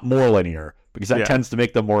broken, not more linear, because that tends to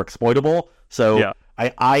make them more exploitable. So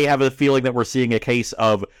I have a feeling that we're seeing a case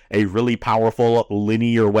of a really powerful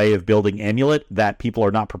linear way of building amulet that people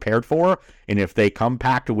are not prepared for. And if they come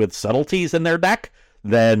packed with subtleties in their deck,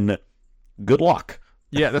 then good luck.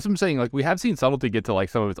 Yeah, that's what I'm saying. Like, we have seen subtlety get to like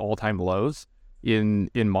some of its all-time lows in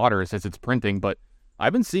Modern since it's printing, but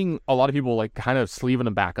I've been seeing a lot of people like kind of sleeving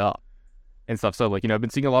them back up and stuff. So like, I've been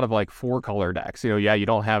seeing a lot of like 4-color decks. You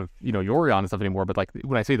don't have, Yorion and stuff anymore, but like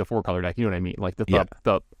when I say the 4-color deck, you know what I mean? Like the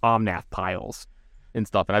Omnath piles and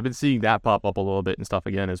stuff. And I've been seeing that pop up a little bit and stuff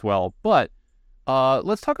again as well. But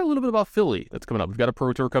let's talk a little bit about Philly that's coming up. We've got a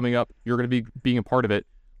Pro Tour coming up. You're going to be being a part of it.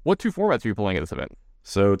 What 2 formats are you playing at this event?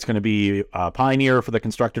 So it's going to be Pioneer for the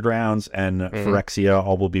constructed rounds, and Phyrexia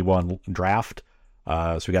all will be one draft.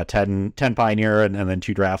 So we got 10 Pioneer and then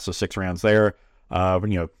 2 drafts, so 6 rounds there.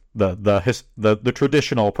 The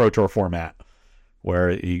traditional Pro Tour format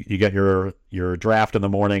where you get your draft in the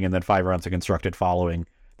morning and then 5 rounds of constructed following.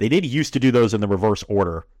 They did used to do those in the reverse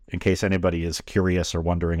order, in case anybody is curious or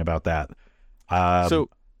wondering about that. So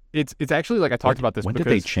it's actually like I talked about this. When did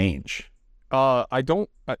they change? I don't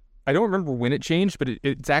remember when it changed, but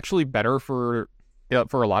it's actually better for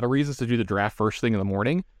a lot of reasons to do the draft first thing in the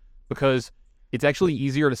morning, because it's actually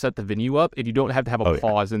easier to set the venue up and you don't have to have a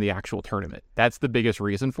pause in the actual tournament. That's the biggest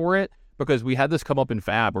reason for it, because we had this come up in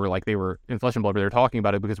Fab where like they were in Flesh and Blood, where they were talking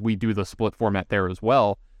about it because we do the split format there as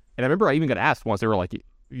well. And I remember I even got asked once, they were like,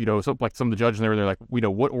 so like some of the judges they're like,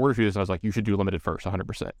 what order should you do this? And I was like, you should do limited first,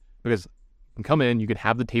 100%. Because you can come in, you can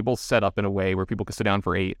have the table set up in a way where people can sit down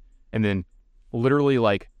for 8, and then literally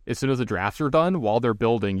like as soon as the drafts are done, while they're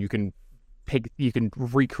building, you can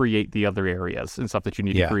recreate the other areas and stuff that you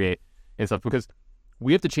need to create and stuff, because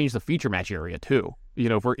we have to change the feature match area too.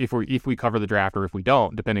 If we cover the draft or if we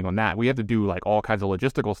don't, depending on that, we have to do like all kinds of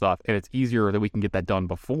logistical stuff, and it's easier that we can get that done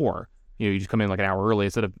before. You just come in like an hour early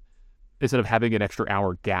instead of having an extra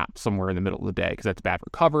hour gap somewhere in the middle of the day, because that's bad for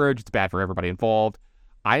coverage. It's bad for everybody involved.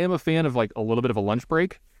 I am a fan of like a little bit of a lunch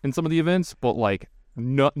break in some of the events, but like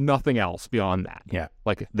nothing else beyond that. Yeah,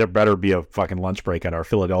 like there better be a fucking lunch break at our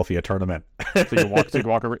Philadelphia tournament. so you can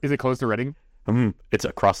walk over. Is it close to Reading? It's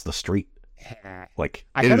across the street. Like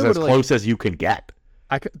it is as close as you can get.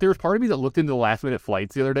 There was part of me that looked into the last minute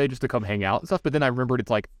flights the other day just to come hang out and stuff, but then I remembered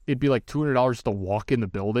it'd be like $200 to walk in the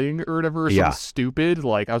building or whatever, or something stupid.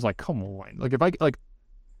 Like I was like, come on, like if I like,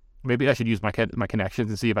 maybe I should use my connections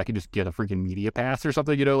and see if I can just get a freaking media pass or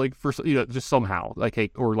something, like for just somehow, like,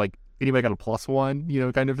 hey, or like anybody got a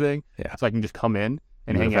 +1, kind of thing. Yeah, so I can just come in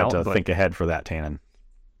and hang out. Have to think ahead for that, Tannen.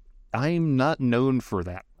 I'm not known for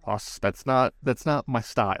that, Ross. That's not my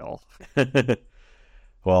style.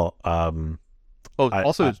 Well,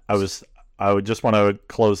 also, I would just want to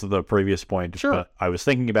close the previous point. Sure. But I was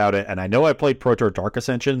thinking about it, and I know I played Pro Tour Dark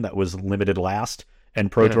Ascension that was limited last,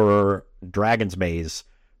 and Pro Tour Dragon's Maze,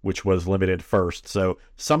 which was limited first. So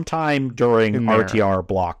sometime during RTR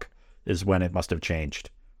block is when it must have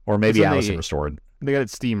changed, or maybe Alice Restored. They got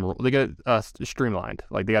it streamlined.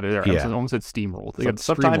 Like they got it there. Yeah. Almost said steamrolled. They got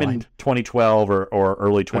sometime in 2012 or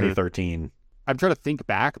early 2013. I'm trying to think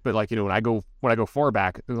back, but like when I go far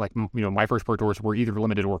back, like my first Pro Tours were either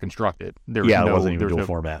limited or constructed. It wasn't even dual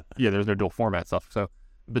format. Yeah, there's no dual format stuff. So,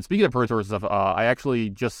 but speaking of Pro Tours stuff, I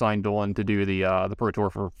actually just signed on to do the Pro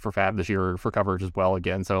Tour for Fab this year for coverage as well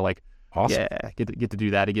again. So like, awesome. Yeah, get to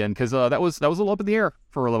do that again, because that was a little up in the air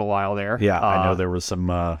for a little while there. Yeah, I know there was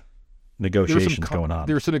some negotiations going on.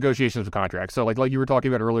 There were some negotiations of contracts. So like you were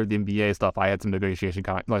talking about earlier, the NBA stuff, I had some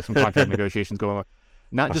some contract negotiations going on.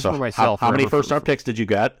 Not just for myself. How many first-round picks did you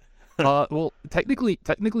get? Well, technically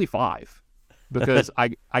 5. because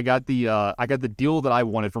I got the deal that I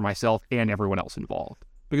wanted for myself and everyone else involved.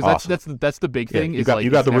 Because that's the big thing. You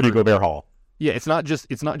got the Rudy Gobert haul. Yeah, it's not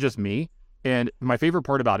just me. And my favorite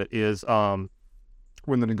part about it is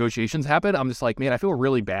when the negotiations happen, I'm just like, man, I feel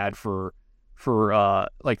really bad for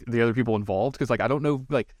like the other people involved, because like I don't know,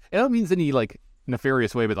 like it don't mean any like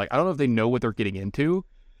nefarious way, but like I don't know if they know what they're getting into,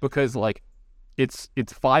 because like it's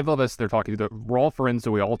 5 of us they're talking to. We're all friends,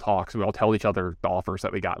 so we all talk, so we all tell each other the offers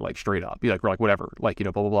that we got, like straight up. Be like, we're like, whatever, like, you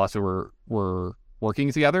know, blah blah blah. So we're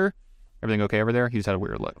working together. Everything okay over there? He just had a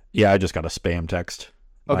weird look. Yeah, I just got a spam text.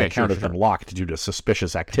 My account has been locked due to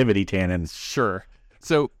suspicious activity, Tannen. Sure.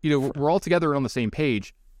 So, you know, we're all together on the same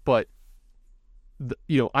page, but,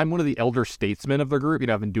 you know, I'm one of the elder statesmen of the group. You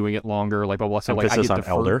know, I've been doing it longer, like, blah, blah. So, like, I get on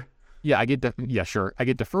elder? Yeah, I get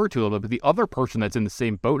deferred to a little bit, but the other person that's in the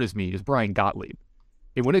same boat as me is Brian Gottlieb.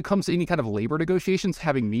 And when it comes to any kind of labor negotiations,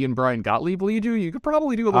 having me and Brian Gottlieb lead you could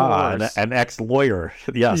probably do a little worse. An ex-lawyer.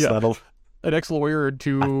 Yes, yeah. That'll... An ex-lawyer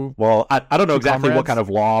to... I don't know exactly what kind of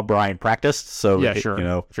law Brian practiced, so... Yeah, sure, you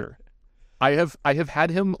know. Sure. I have had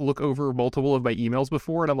him look over multiple of my emails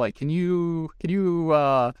before, and I'm like, can you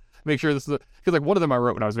make sure this is... Because, like, one of them I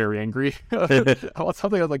wrote when I was very angry. About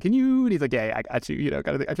something, I was like, can you... And he's like, yeah, I got you, you know,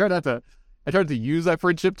 kind of thing. I tried to use that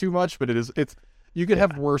friendship too much, but it's... You could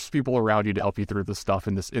have worse people around you to help you through this stuff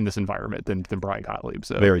in this environment than Brian Gottlieb,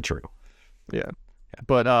 so... Very true. Yeah.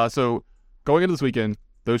 But, so, going into this weekend...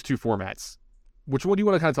 Those 2 formats. Which one do you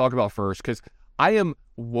want to kind of talk about first? Because I am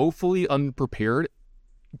woefully unprepared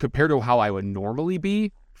compared to how I would normally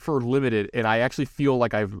be for Limited, and I actually feel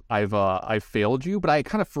like I've failed you. But I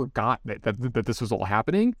kind of forgot that this was all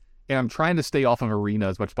happening, and I'm trying to stay off of Arena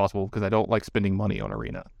as much as possible because I don't like spending money on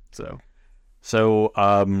Arena. So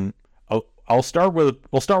we'll start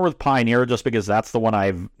with Pioneer, just because that's the one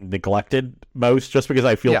I've neglected most, just because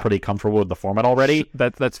I feel pretty comfortable with the format already.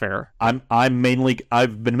 That's fair. I've been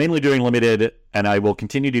mainly doing Limited, and I will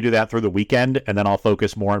continue to do that through the weekend, and then I'll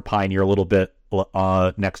focus more on Pioneer a little bit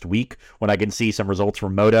next week when I can see some results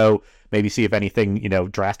from Moto, maybe see if anything, you know,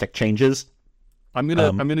 drastic changes. I'm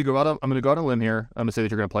gonna go out on a limb here. I'm gonna say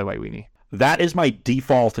that you're gonna play White Weenie. That is my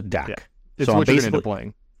default deck. Yeah. It's so what you're gonna end up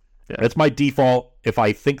playing. Yeah. It's my default. If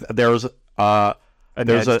I think there's an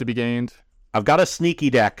edge to be gained. I've got a sneaky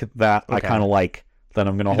deck that I kind of like, that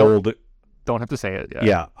I'm going to hold. Don't have to say it.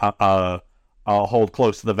 Yeah. I'll hold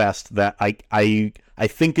close to the vest that I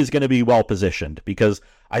think is going to be well positioned, because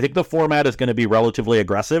I think the format is going to be relatively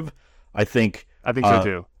aggressive. I think so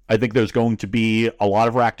too. I think there's going to be a lot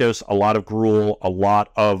of Rakdos, a lot of Gruul, a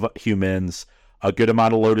lot of humans, a good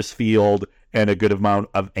amount of Lotus Field, and a good amount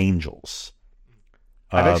of Angels.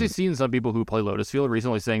 I've actually seen some people who play Lotus Field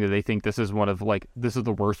recently saying that they think this is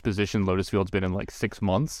the worst position Lotus Field's been in like 6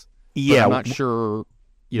 months. Yeah, I'm not sure,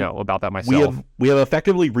 about that myself. We have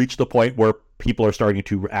effectively reached the point where people are starting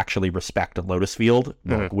to actually respect Lotus Field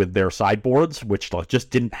with their sideboards, which just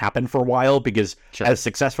didn't happen for a while, because as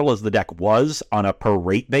successful as the deck was on a per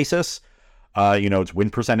rate basis, its win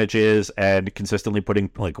percentages and consistently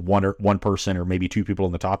putting like one person or maybe 2 people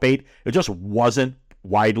in the top 8, it just wasn't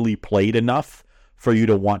widely played enough for you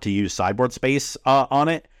to want to use sideboard space on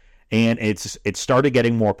it. And it started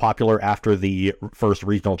getting more popular after the first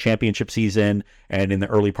regional championship season and in the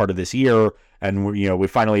early part of this year. And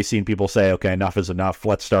we've finally seen people say, okay, enough is enough.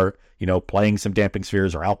 Let's start, playing some Damping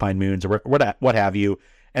Spheres or Alpine Moons or what have you.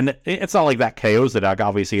 And it's not like that KOs the deck.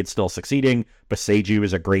 Obviously, it's still succeeding. Boseiju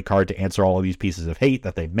is a great card to answer all of these pieces of hate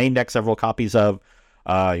that they've main deck several copies of.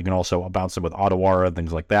 You can also bounce them with Otawara and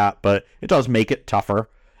things like that. But it does make it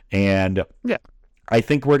tougher. And yeah. I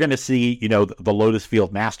think we're going to see, the Lotus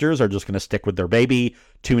Field Masters are just going to stick with their baby,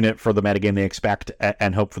 tune it for the metagame they expect,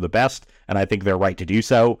 and hope for the best. And I think they're right to do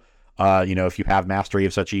so. If you have mastery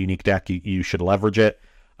of such a unique deck, you should leverage it.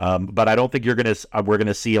 But I don't think we're going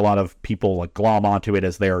to see a lot of people like glom onto it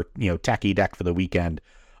as their, techie deck for the weekend.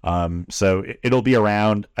 So it'll be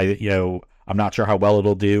around. I'm not sure how well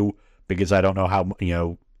it'll do, because I don't know how,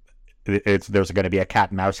 there's going to be a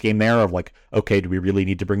cat and mouse game there of like, okay, do we really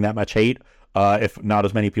need to bring that much hate? If not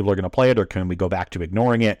as many people are going to play it, or can we go back to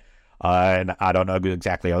ignoring it? And I don't know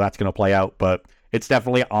exactly how that's going to play out, but it's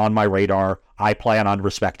definitely on my radar. I plan on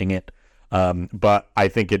respecting it. But I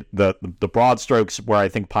think the broad strokes where I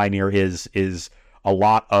think Pioneer is a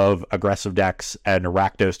lot of aggressive decks and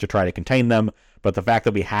Rakdos to try to contain them. But the fact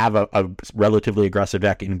that we have a relatively aggressive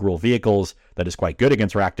deck in Gruul Vehicles that is quite good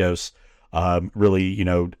against Rakdos really,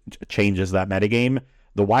 changes that metagame.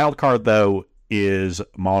 The wild card, though, is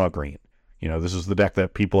Mono Green. This is the deck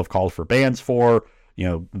that people have called for bans for.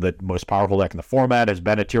 The most powerful deck in the format has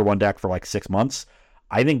been a tier 1 deck for like 6 months.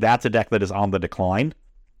 I think that's a deck that is on the decline.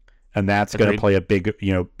 and that's going to play a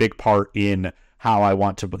big part in how I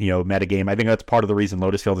want to metagame. I think that's part of the reason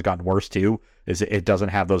Lotus Field has gotten worse too, is it doesn't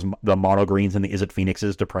have the mono greens and the Izzet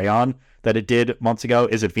Phoenixes to prey on that it did months ago.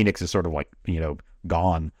 Izzet Phoenix is sort of like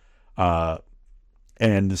gone,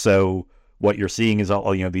 and so what you're seeing is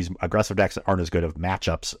all these aggressive decks that aren't as good of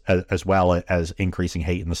matchups as well as increasing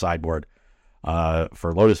hate in the sideboard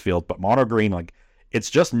for Lotus Field. But mono green, like, it's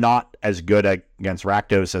just not as good against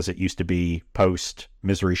Rakdos as it used to be post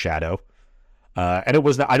Misery Shadow. And it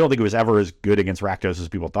was I don't think it was ever as good against Rakdos as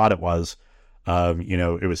people thought it was.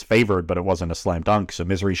 It was favored, but it wasn't a slam dunk. So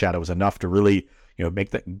Misery Shadow was enough to really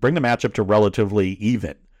bring the matchup to relatively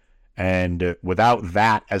even. And without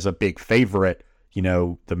that as a big favorite,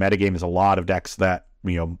 the metagame is a lot of decks that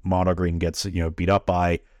mono green gets beat up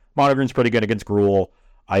by. Mono green's pretty good against Gruul.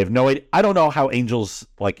 I have no idea. I don't know how Angels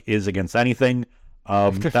is against anything.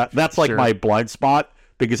 That's like my blind spot,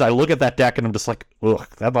 because I look at that deck and I'm just like, ugh,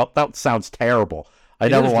 that sounds terrible. I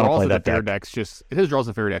never want to play that deck. His draws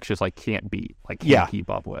the fair decks just can't beat, keep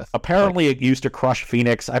up with. Apparently it used to crush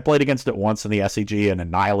Phoenix. I played against it once in the SCG and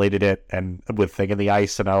annihilated it, and with Thing in the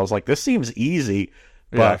Ice, and I was like, this seems easy,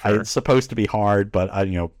 but it's supposed to be hard. But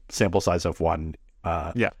sample size of 1.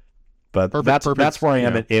 But that's where I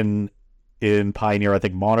am in Pioneer. I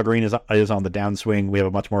think mono green is on the downswing. We have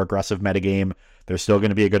a much more aggressive metagame. There's still going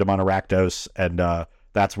to be a good amount of Rakdos, and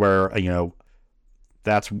that's where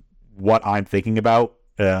that's what I'm thinking about,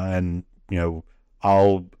 and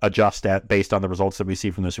I'll adjust based on the results that we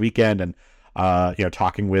see from this weekend, and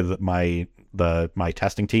talking with my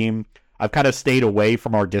testing team. I've kind of stayed away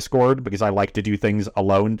from our Discord because I like to do things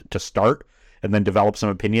alone to start, and then develop some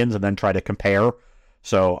opinions, and then try to compare.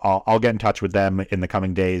 So I'll get in touch with them in the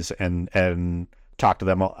coming days and talk to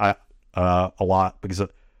them a lot, because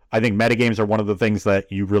I think metagames are one of the things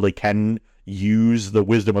that you really can use the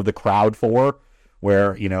wisdom of the crowd for,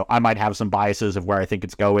 where, I might have some biases of where I think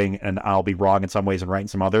it's going, and I'll be wrong in some ways and right in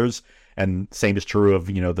some others. And same is true of,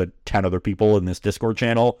 the 10 other people in this Discord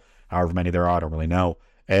channel, however many there are, I don't really know.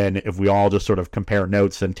 And if we all just sort of compare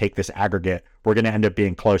notes and take this aggregate, we're going to end up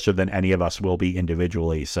being closer than any of us will be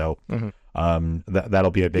individually. So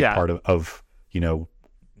that'll be a big part of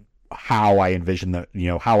how I envision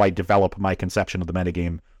how I develop my conception of the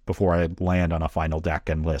metagame before I land on a final deck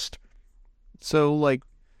and list. So,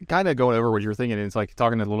 kind of going over what you're thinking, it's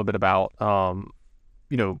talking a little bit about,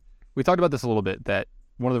 we talked about this a little bit, that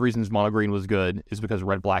one of the reasons mono green was good is because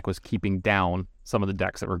red black was keeping down some of the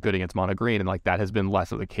decks that were good against mono green, and that has been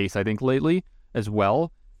less of the case, I think, lately, as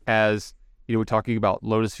well as we're talking about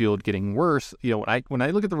Lotus Field getting worse. When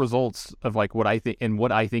I look at the results of what I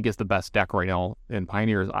think is the best deck right now in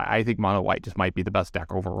Pioneers, I think mono white just might be the best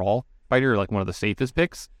deck overall. Pioneer one of the safest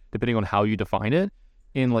picks, depending on how you define it,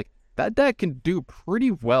 and that deck can do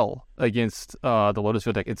pretty well against the Lotus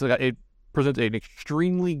Field deck. It presents an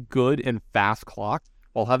extremely good and fast clock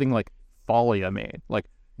while having Thalia main.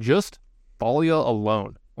 Just Thalia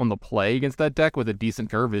alone on the play against that deck with a decent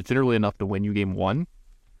curve is generally enough to win you game 1.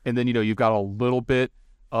 And then, you've got a little bit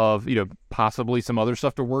of, possibly some other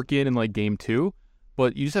stuff to work in game 2.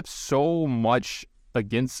 But you just have so much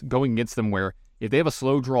going against them where if they have a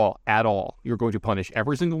slow draw at all, you're going to punish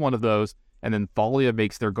every single one of those. And then Thalia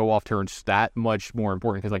makes their go off turns that much more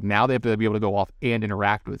important, because now they have to be able to go off and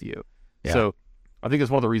interact with you. Yeah. So I think it's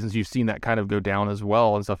one of the reasons you've seen that kind of go down as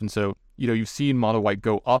well and stuff. And so, you've seen mono white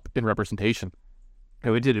go up in representation.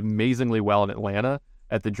 It did amazingly well in Atlanta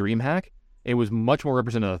at the DreamHack. It was much more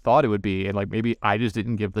represented than I thought it would be. And maybe I just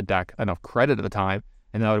didn't give the deck enough credit at the time.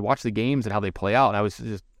 And then I would watch the games and how they play out, and I was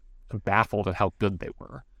just baffled at how good they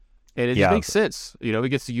were. And it just makes sense. It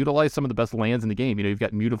gets to utilize some of the best lands in the game. You've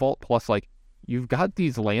got Mutavault plus you've got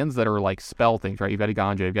these lands that are spell things, right? You've got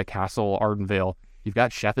Ganja, you've got Castle Ardenvale, you've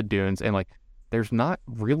got Shethid Dunes, and there's not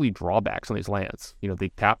really drawbacks on these lands. They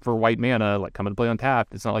tap for white mana, come and play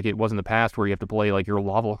untapped. It's not like it was in the past where you have to play your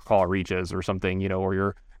Lava Claw Reaches or something, or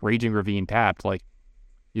your Raging Ravine tapped.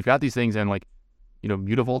 You've got these things, and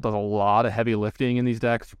Mutavault does a lot of heavy lifting in these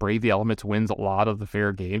decks. Brave the Elements wins a lot of the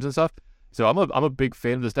fair games and stuff. So I'm a big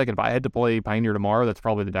fan of this deck, and if I had to play Pioneer tomorrow, that's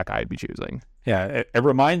probably the deck I'd be choosing. Yeah, it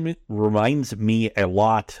reminds me a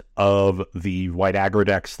lot of the white aggro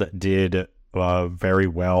decks that did very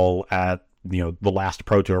well at the last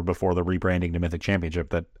Pro Tour before the rebranding to Mythic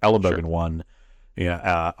Championship that Ellenbogen won.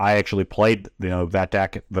 I actually played that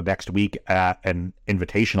deck the next week at an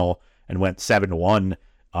Invitational and went 7-1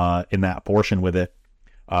 in that portion with it,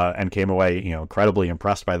 and came away incredibly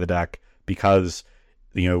impressed by the deck, because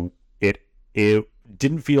it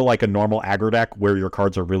didn't feel like a normal aggro deck where your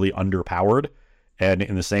cards are really underpowered. And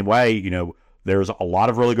in the same way, there's a lot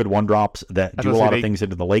of really good one drops that do a lot of things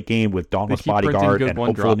into the late game with Dauntless Bodyguard and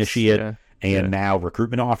Hopeful Initiate and now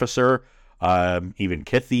Recruitment Officer, even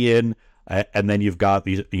Kithian. And then you've got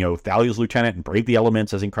these, Thalia's Lieutenant and Brave the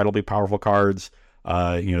Elements as incredibly powerful cards.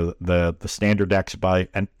 The standard decks by,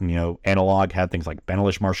 Analog had things like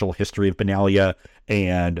Benalish Marshal, History of Benalia,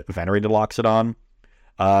 and Venerated Loxodon.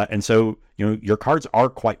 And so, your cards are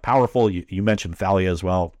quite powerful. You mentioned Thalia as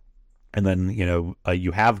well. And then,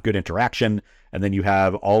 you have good interaction, and then you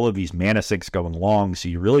have all of these mana sinks going along, so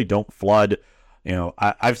you really don't flood.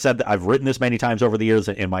 I've said that, I've written this many times over the years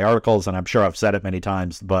in my articles, and I'm sure I've said it many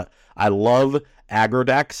times, but I love aggro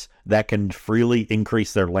decks that can freely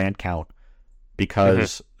increase their land count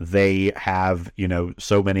because they have,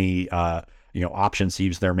 so many, options to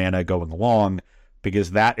use their mana going along,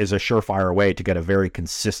 because that is a surefire way to get a very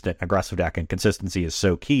consistent aggressive deck, and consistency is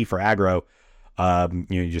so key for aggro.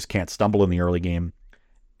 You just can't stumble in the early game.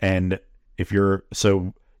 And if you're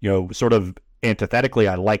sort of antithetically,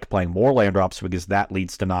 I like playing more land drops because that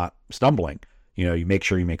leads to not stumbling. You make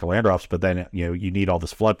sure you make a land drops, but then, you need all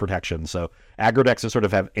this flood protection. So aggro decks that sort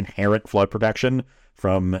of have inherent flood protection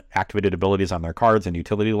from activated abilities on their cards and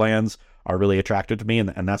utility lands are really attractive to me.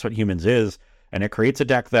 And that's what Humans is. And it creates a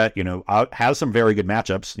deck that, has some very good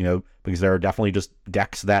matchups, because there are definitely just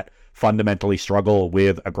decks that fundamentally struggle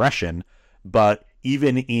with aggression. But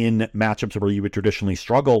even in matchups where you would traditionally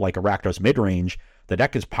struggle, like a Rakdos midrange, the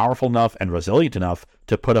deck is powerful enough and resilient enough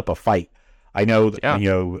to put up a fight. I know,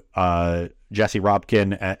 Jesse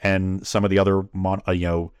Robkin and some of the other,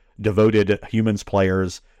 devoted Humans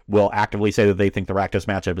players will actively say that they think the Rakdos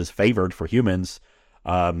matchup is favored for Humans.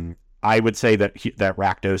 I would say that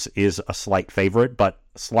Rakdos is a slight favorite, but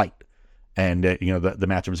slight. And, the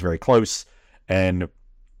matchup is very close. And,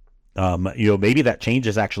 maybe that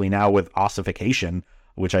changes actually now with Ossification,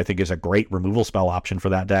 which I think is a great removal spell option for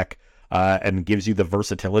that deck, and gives you the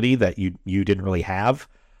versatility that you didn't really have.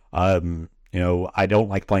 I don't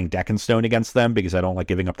like playing Deckenstone against them because I don't like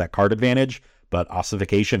giving up that card advantage, but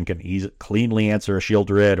Ossification can cleanly answer a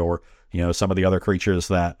Sheoldred or, some of the other creatures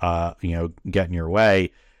that, get in your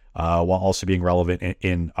way, while also being relevant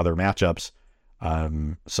in other matchups.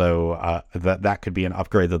 So that could be an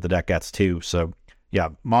upgrade that the deck gets too. So yeah,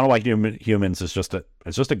 Mono White Humans is just a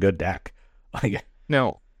good deck.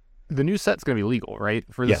 Now, the new set's going to be legal, right,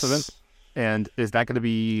 for this event? And is that going to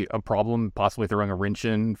be a problem, possibly throwing a wrench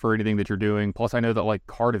in for anything that you're doing? Plus, I know that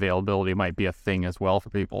card availability might be a thing as well for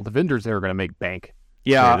people. The vendors there are going to make bank.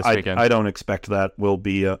 Yeah, I don't expect that will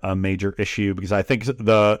be a major issue, because I think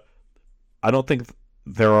I don't think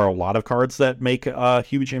there are a lot of cards that make a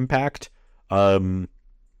huge impact. But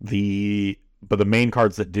the main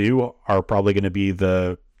cards that do are probably going to be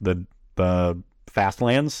the fast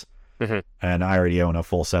lands. And I already own a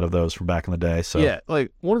full set of those from back in the day. So yeah,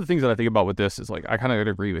 one of the things that I think about with this is I kind of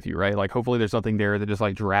agree with you, right? Hopefully there's something there that just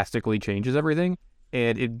drastically changes everything.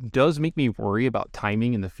 And it does make me worry about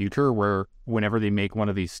timing in the future, where whenever they make one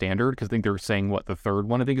of these standard, because I think they're saying the third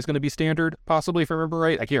one I think is going to be standard, possibly, if I remember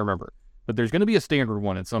right. I can't remember. But there's going to be a standard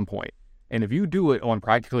one at some point. And if you do it on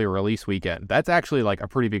practically a release weekend, that's actually a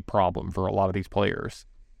pretty big problem for a lot of these players.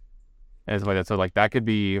 And stuff like that. So that could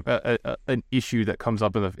be an issue that comes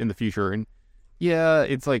up in the future. And yeah,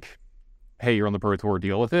 it's hey, you're on the Pro Tour,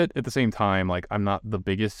 deal with it. At the same time, I'm not the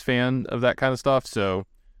biggest fan of that kind of stuff. So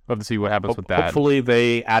we'll have to see what happens with that. Hopefully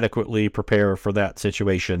they adequately prepare for that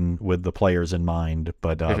situation with the players in mind.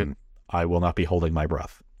 But I will not be holding my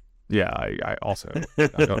breath. Yeah, I also I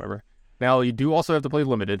don't remember. Now, you do also have to play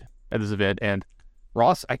limited at this event. And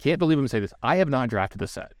Ross, I can't believe I'm saying this. I have not drafted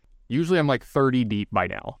this set. Usually I'm 30 deep by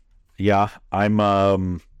now. Yeah, I'm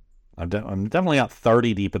definitely not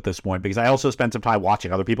 30 deep at this point, because I also spent some time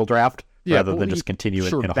watching other people draft rather than just continue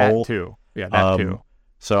it in a hole. Too. Yeah, that too.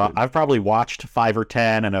 So I've probably watched 5 or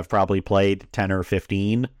 10, and I've probably played 10 or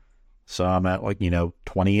 15. So I'm at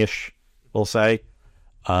 20-ish, we'll say,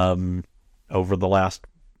 over the last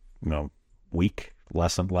week,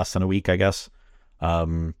 less than a week, I guess.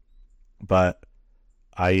 But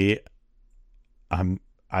I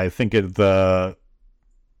think the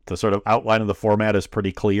sort of outline of the format is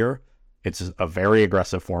pretty clear. It's a very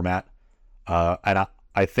aggressive format. And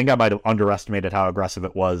I think I might have underestimated how aggressive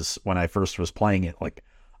it was when I first was playing it.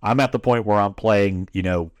 I'm at the point where I'm playing,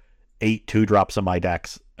 8 2-drops in my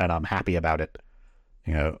decks, and I'm happy about it.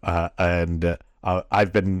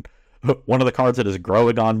 I've been... One of the cards that is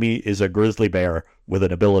growing on me is a Grizzly Bear with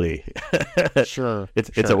an ability. Sure. It's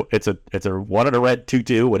a 1 and a red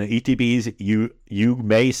 2/2. When it ETBs, you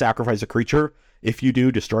may sacrifice a creature. If you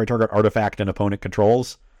do, destroy target artifact an opponent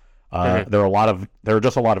controls. There are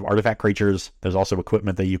just a lot of artifact creatures. There's also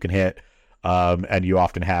equipment that you can hit. and you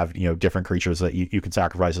often have different creatures that you can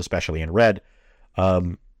sacrifice, especially in red.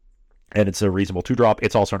 And it's a reasonable 2-drop.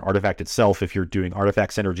 It's also an artifact itself if you're doing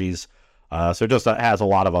artifact synergies. So it just has a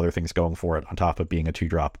lot of other things going for it on top of being a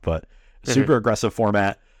 2-drop. But super aggressive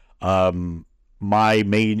format. My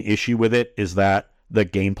main issue with it is that the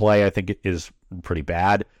gameplay, I think, is pretty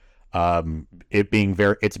bad. It being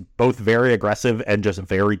it's both very aggressive and just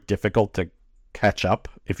very difficult to catch up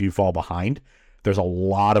if you fall behind. There's a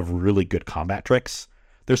lot of really good combat tricks.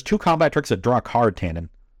 There's 2 combat tricks that draw a card, Tannen.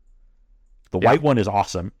 The white one is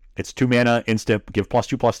awesome. It's 2 mana, instant, give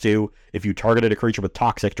 +2/+2. If you targeted a creature with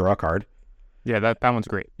Toxic, draw a card. Yeah, that one's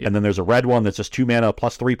great. Yeah. And then there's a red one that's just 2 mana,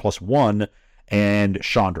 +3/+1, and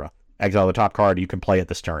Chandra. Exile the top card, you can play it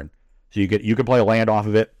this turn. So you can play a land off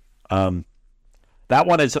of it. That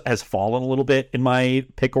one has fallen a little bit in my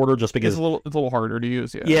pick order just because it's a little harder to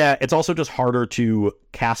use. Yeah, it's also just harder to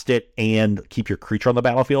cast it and keep your creature on the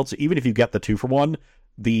battlefield. So even if you get the 2-for-1,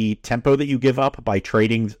 the tempo that you give up by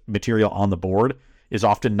trading material on the board is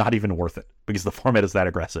often not even worth it because the format is that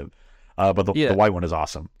aggressive. But the white one is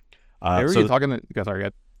awesome. There's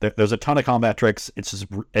a ton of combat tricks. It's just,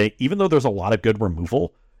 even though there's a lot of good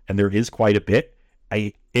removal, and there is quite a bit,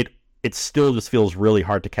 it still just feels really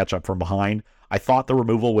hard to catch up from behind. I thought the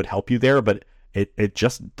removal would help you there, but it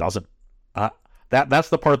just doesn't. That's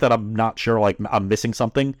the part that I'm not sure. Like I'm missing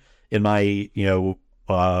something in my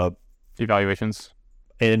evaluations,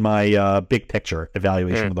 in my big picture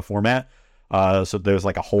evaluation of the format. So there's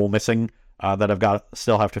like a hole missing that I've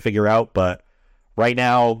still have to figure out. But right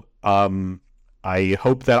now, I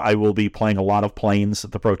hope that I will be playing a lot of plains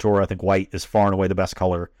at the Pro Tour. I think white is far and away the best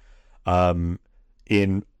color. For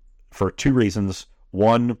 2 reasons.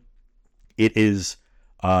 One, it is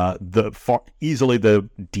easily the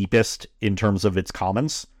deepest in terms of its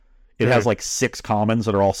commons. It has like 6 commons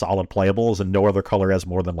that are all solid playables, and no other color has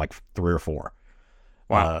more than like 3 or 4.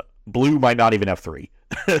 Wow. Blue might not even have 3.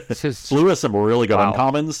 Blue has some really good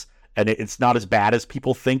uncommons, and it's not as bad as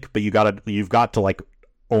people think. But you've got to like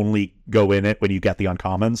only go in it when you get the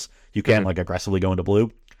uncommons. You can't like aggressively go into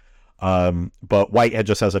blue. But white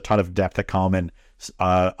just has a ton of depth at common.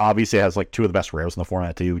 Obviously it has like 2 of the best rares in the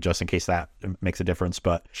format too, just in case that makes a difference.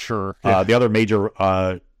 But sure. The other major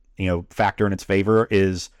factor in its favor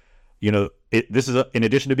is this is in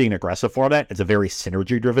addition to being an aggressive format, it's a very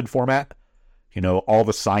synergy driven format. All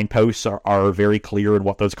the signposts are very clear in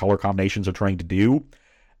what those color combinations are trying to do,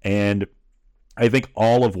 and I think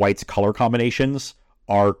all of white's color combinations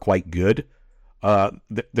are quite good.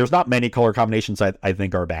 There's not many color combinations I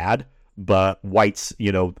think are bad, but white's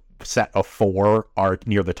set of 4 are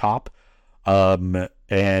near the top. I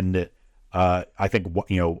think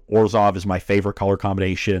Orzhov is my favorite color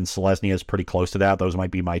combination. Selesnya is pretty close to that. Those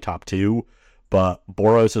might be my top 2, but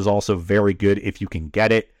Boros is also very good if you can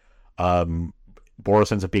get it.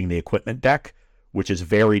 Boros ends up being the equipment deck, which is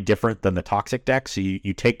very different than the toxic deck. So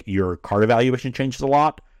you take your card evaluation changes a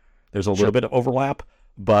lot. There's a little bit of overlap,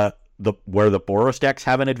 but where the Boros decks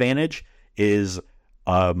have an advantage is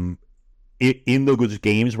in those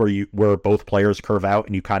games where both players curve out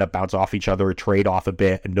and you kind of bounce off each other, trade off a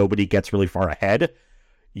bit, and nobody gets really far ahead.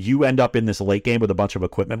 You end up in this late game with a bunch of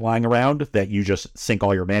equipment lying around that you just sink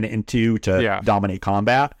all your mana into to dominate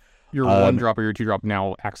combat. Your 1-drop or your 2-drop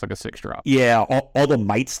now acts like a 6-drop. Yeah, all the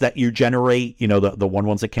mites that you generate, the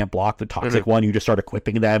 1/1s that can't block, the toxic one, you just start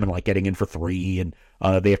equipping them and like getting in for 3, and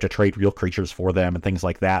they have to trade real creatures for them and things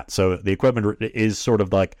like that. So the equipment is sort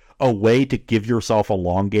of like a way to give yourself a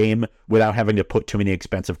long game without having to put too many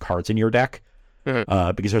expensive cards in your deck.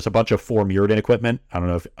 Because there's a bunch of 4 Mirrodin equipment, I don't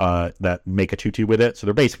know if that make a 2/2 with it. So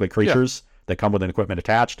they're basically creatures that come with an equipment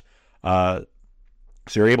attached.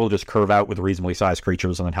 So you're able to just curve out with reasonably sized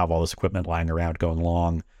creatures and then have all this equipment lying around going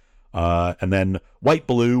long. And then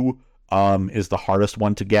white-blue is the hardest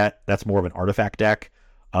one to get. That's more of an artifact deck.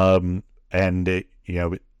 I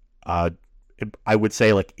would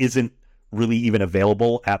say like isn't really even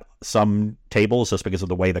available at some tables just because of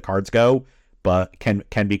the way the cards go, but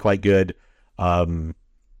can be quite good. And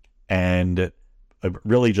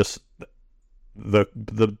really just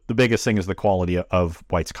the biggest thing is the quality of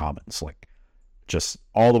white's commons. Like, just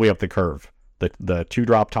all the way up the curve. The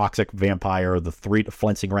 2-drop toxic vampire, the 3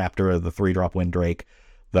 flensing raptor, the 3-drop windrake,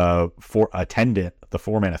 the 4 attendant, the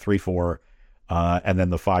 4-mana 3/4, and then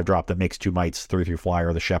the 5-drop that makes 2 mites 3/3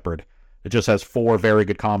 flyer, the shepherd. It just has 4 very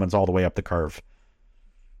good commons all the way up the curve.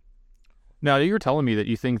 Now you were telling me that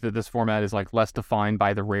you think that this format is like less defined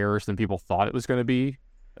by the rares than people thought it was going to be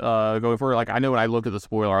going forward. Like I know when I looked at the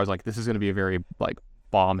spoiler, I was like, this is going to be a very like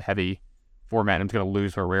bomb heavy format. I'm just going to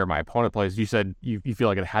lose for a rare my opponent plays. You said you feel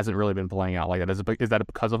like it hasn't really been playing out like that. Is that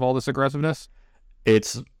because of all this aggressiveness?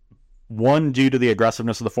 It's one, due to the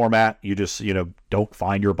aggressiveness of the format, you just, don't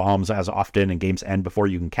find your bombs as often and games end before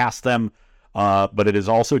you can cast them. But it is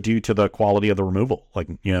also due to the quality of the removal. Like,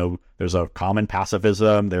 there's a common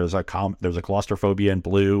pacifism, there's a claustrophobia in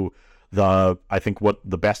blue. I think what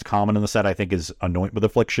the best common in the set, I think, is Anoint with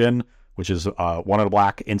Affliction, which is 1 of the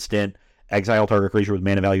black instant, exile target creature with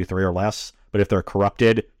mana value 3 or less. But if they're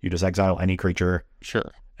corrupted, you just exile any creature.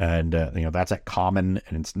 Sure. And, that's at common,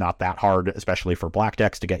 and it's not that hard, especially for black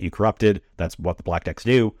decks, to get you corrupted. That's what the black decks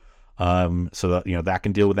do. So that, that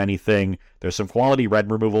can deal with anything. There's some quality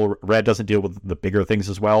red removal. Red doesn't deal with the bigger things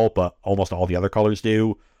as well, but almost all the other colors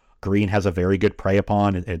do. Green has a very good Prey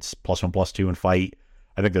Upon. It's +1/+2 in fight.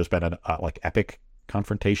 I think there's been an epic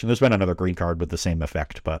confrontation. There's been another green card with the same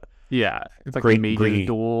effect, but yeah, it's like green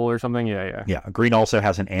duel or something. Yeah. Green also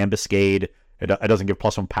has an Ambuscade. It doesn't give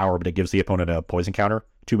 +1 power, but it gives the opponent a poison counter.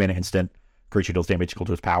 2 mana instant. Creature deals damage equal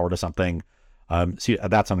to its power to something. See,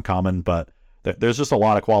 that's uncommon, but there's just a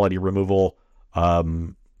lot of quality removal.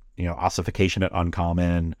 Ossification at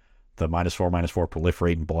uncommon. The -4/-4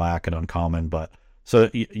 proliferate in black at uncommon, but so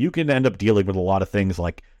you can end up dealing with a lot of things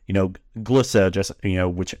like, Glissa, just,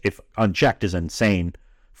 which if unchecked is insane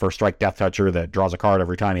for Strike Death Toucher that draws a card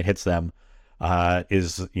every time it hits them,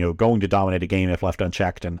 is, going to dominate a game if left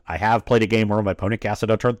unchecked. And I have played a game where my opponent cast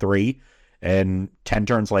it on turn 3, and 10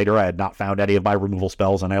 turns later, I had not found any of my removal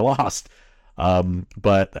spells and I lost.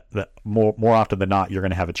 But more often than not, you're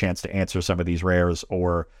going to have a chance to answer some of these rares,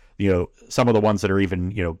 or, some of the ones that are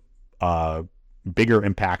even, bigger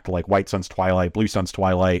impact, like White Sun's Twilight, Blue Sun's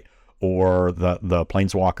Twilight, or the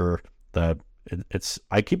Planeswalker.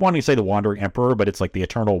 I keep wanting to say the Wandering Emperor, but it's like the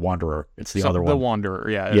Eternal Wanderer. It's the other one. The Wanderer,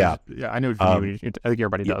 yeah. Yeah. I know what you mean. I think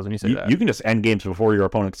everybody does when you say that. You can just end games before your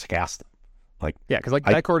opponents cast them. Because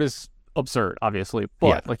that card is absurd, obviously.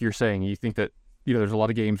 But like you're saying, you think that, there's a lot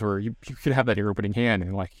of games where you could have that in your opening hand,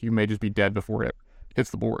 and like you may just be dead before it hits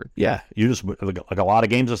the board. Yeah, you just, like a lot of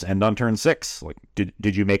games just end on turn 6. Like,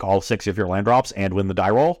 did you make all 6 of your land drops and win the die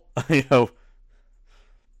roll?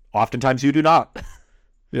 Oftentimes you do not.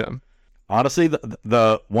 Yeah. Honestly,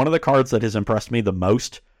 the one of the cards that has impressed me the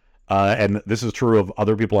most, and this is true of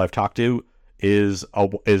other people I've talked to, is a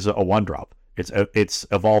 1-drop. It's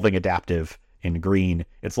evolving adaptive in green.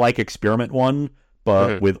 It's like Experiment 1,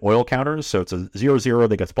 but with oil counters. So it's a 0/0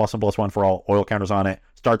 that gets +1/+1 for all oil counters on it.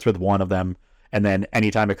 Starts with 1 of them, and then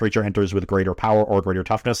anytime a creature enters with greater power or greater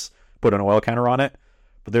toughness, put an oil counter on it.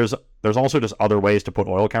 But there's also just other ways to put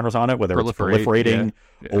oil counters on it, whether it's proliferating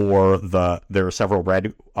or there are several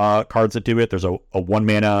red cards that do it. There's a 1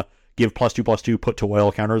 mana give +2/+2 put to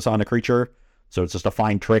oil counters on a creature. So it's just a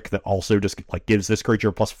fine trick that also just like gives this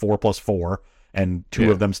creature +4/+4, and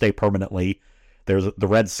 2 of them stay permanently. There's the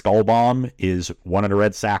red Skull Bomb is 1 in a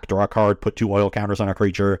red sack, draw a card, put 2 oil counters on a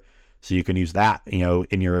creature. So you can use that,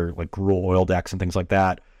 in your like Gruul oil decks and things like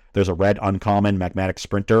that. There's a red uncommon Magmatic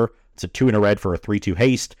Sprinter. It's a 2 in a red for a 3/2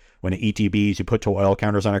 haste. When it ETBs, you put 2 oil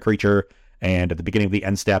counters on a creature, and at the beginning of the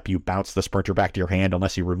end step, you bounce the Sprinter back to your hand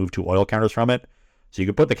unless you remove 2 oil counters from it. So you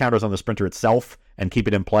can put the counters on the Sprinter itself and keep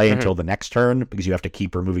it in play until the next turn, because you have to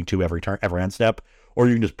keep removing 2 every end step. Or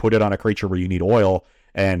you can just put it on a creature where you need oil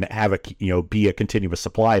and have it, be a continuous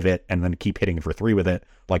supply of it, and then keep hitting for 3 with it,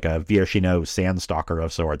 like a Viashino Sandstalker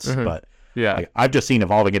of sorts. But I've just seen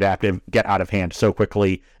Evolving Adaptive get out of hand so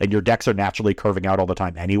quickly, and your decks are naturally curving out all the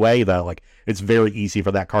time anyway, that it's very easy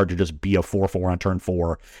for that card to just be a 4/4 on turn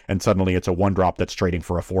 4, and suddenly it's a 1-drop that's trading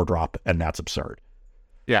for a 4-drop, and that's absurd.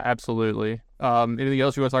 Yeah, absolutely. Anything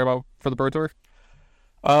else you want to talk about for the Pro Tour?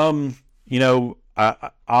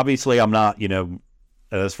 Obviously I'm not,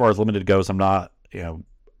 as far as limited goes, I'm not,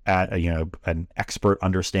 at an expert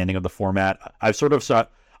understanding of the format. I've sort of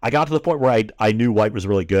I got to the point where I knew white was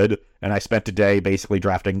really good, and I spent a day basically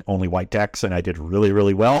drafting only white decks, and I did really,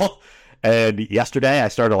 really well. And yesterday I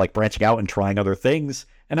started branching out and trying other things,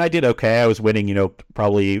 and I did okay. I was winning,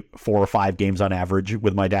 probably 4 or 5 games on average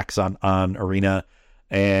with my decks on Arena,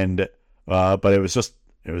 and but it was just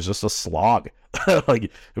a slog.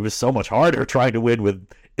 It was so much harder trying to win with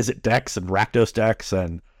Izzet decks and Rakdos decks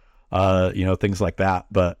and things like that.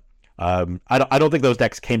 But I don't think those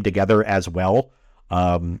decks came together as well.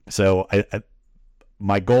 So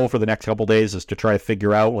my goal for the next couple days is to try to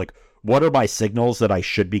figure out what are my signals that I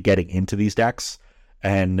should be getting into these decks,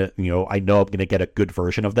 and I know I'm going to get a good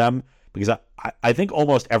version of them, because I think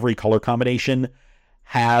almost every color combination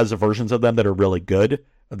has versions of them that are really good,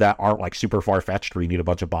 that aren't super far-fetched where you need a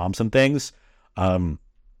bunch of bombs and things.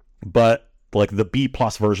 But the B+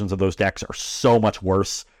 versions of those decks are so much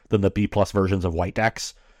worse than the B+ versions of white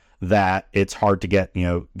decks that it's hard to get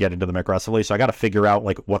into them aggressively. So I got to figure out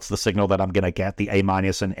what's the signal that I'm going to get the A-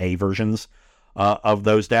 and A versions of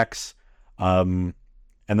those decks.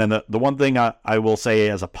 And then the one thing I will say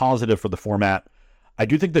as a positive for the format, I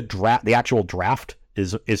do think the actual draft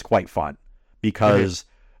is quite fun because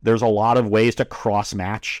there's a lot of ways to cross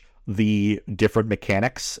match the different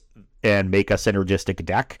mechanics and make a synergistic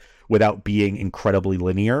deck without being incredibly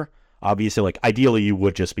linear. Obviously, like ideally you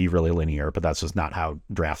would just be really linear, but that's just not how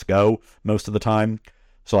drafts go most of the time.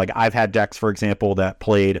 So like I've had decks, for example, that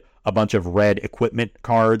played a bunch of red equipment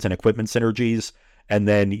cards and equipment synergies, and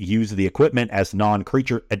then use the equipment as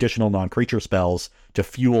additional non-creature spells to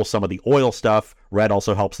fuel some of the oil stuff. Red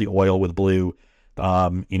also helps the oil with blue,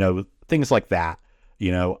 things like that.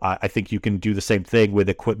 I think you can do the same thing with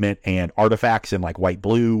equipment and artifacts in like white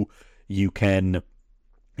blue. You can,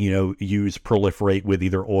 use proliferate with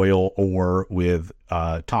either oil or with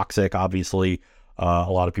toxic. Obviously, a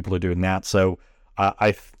lot of people are doing that. So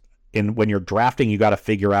when you're drafting, you got to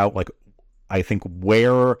figure out I think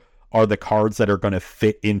where are the cards that are going to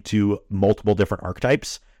fit into multiple different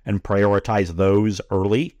archetypes and prioritize those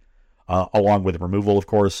early, along with removal, of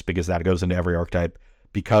course, because that goes into every archetype,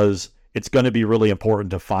 because it's going to be really important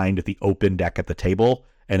to find the open deck at the table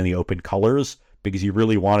and in the open colors, because you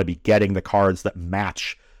really want to be getting the cards that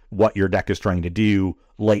match what your deck is trying to do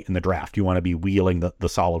late in the draft. You want to be wheeling the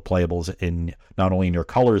solid playables in not only in your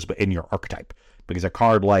colors, but in your archetype, because a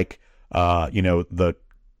card like,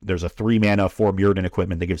 there's a 3-mana 4 Mirrodin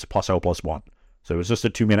equipment that gives +0/+1. So it's just a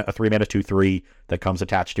 3-mana 2/3 that comes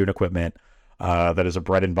attached to an equipment that is a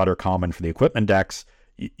bread and butter common for the equipment decks.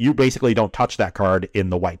 You basically don't touch that card in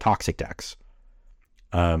the white toxic decks.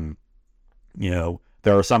 There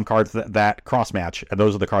are some cards that cross match, and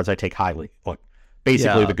those are the cards I take highly. Look,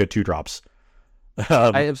 basically the good 2-drops.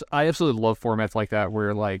 I absolutely love formats like that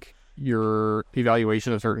where like your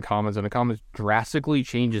evaluation of certain commons and the commons drastically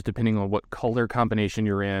changes depending on what color combination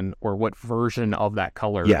you're in or what version of that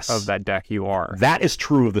color of that deck you are. That is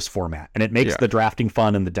true of this format, and it makes the drafting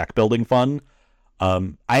fun and the deck building fun.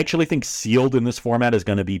 I actually think sealed in this format is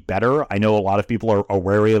going to be better. I know a lot of people are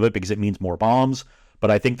wary of it because it means more bombs, but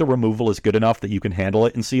I think the removal is good enough that you can handle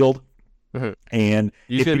it in sealed. Mm-hmm. And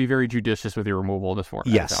you're going to be very judicious with your removal in this format.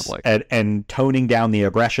 Yes, it sounds like. and toning down the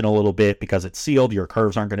aggression a little bit because it's sealed. Your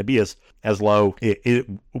curves aren't going to be as low. It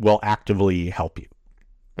will actively help you.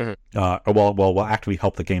 Mm-hmm. Will actively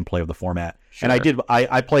help the gameplay of the format. Sure. And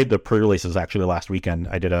I played the pre-releases actually last weekend.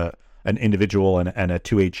 I did an individual and a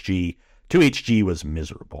 2HG. 2HG was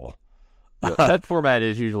miserable. That format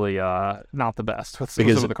is usually not the best with some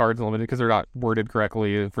of the cards limited because they're not worded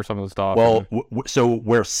correctly for some of the stuff. Well, so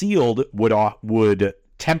where sealed would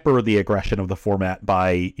temper the aggression of the format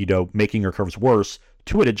by making your curves worse,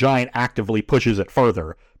 Two-Headed Giant actively pushes it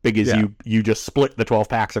further because you just split the 12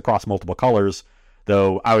 packs across multiple colors.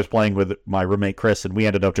 Though I was playing with my roommate Chris, and we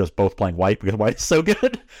ended up just both playing white because white is so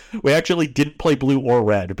good. We actually didn't play blue or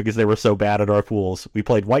red because they were so bad at our pools. We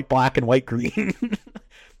played white, black, and white, green.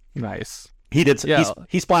 Nice. He did. Yeah.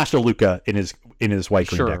 He splashed a Luca in his white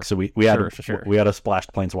green deck, so we had a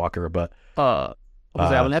splashed Planeswalker. But I'm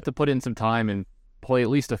gonna have to put in some time and play at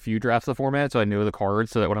least a few drafts of the format so I know the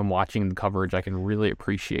cards, so that when I'm watching the coverage, I can really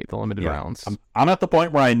appreciate the limited rounds. I'm at the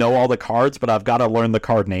point where I know all the cards, but I've got to learn the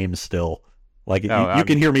card names still. Like you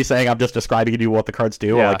can hear me saying I'm just describing to you what the cards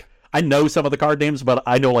do. Yeah. Like I know some of the card names, but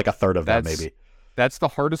I know like a third of them maybe. That's the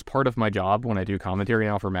hardest part of my job when I do commentary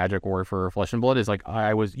now for Magic or for Flesh and Blood is like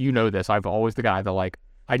I've always the guy that like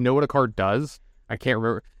I know what a card does. I can't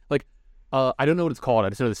remember I don't know what it's called. I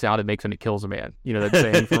just know the sound it makes when it kills a man. That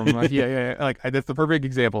saying from like that's the perfect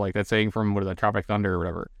example. Like that saying from Tropic Thunder or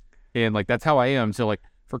whatever. And like that's how I am. So like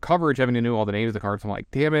for coverage, having to know all the names of the cards, I'm like,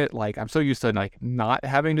 damn it! Like I'm so used to like not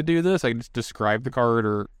having to do this. I can just describe the card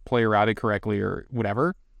or play around it correctly or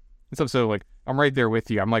whatever. And stuff. So like I'm right there with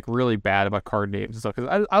you. I'm like really bad about card names and stuff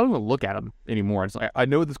because I don't even look at them anymore. It's like I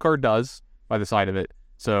know what this card does by the side of it,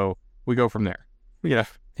 so we go from there. Yeah.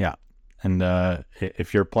 And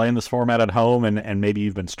if you're playing this format at home and maybe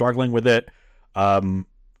you've been struggling with it, I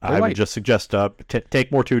would just suggest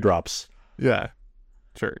take more 2-drops. Yeah,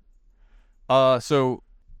 sure. So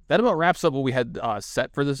that about wraps up what we had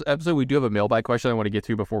set for this episode. We do have a mailbag question I want to get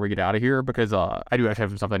to before we get out of here because I do actually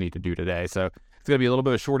have some stuff I need to do today. So it's going to be a little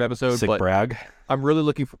bit of a short episode. Sick but brag. I'm really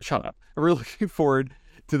looking forward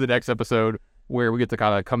to the next episode where we get to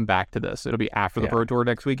kind of come back to this. It'll be after the Pro Tour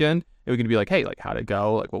next weekend. And we can be like, hey, like how'd it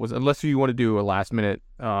go? Like what was it? Unless you want to do a last minute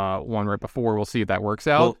one right before, we'll see if that works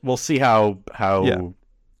out. We'll see how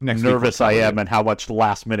nervous I am and how much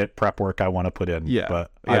last minute prep work I want to put in. Yeah. But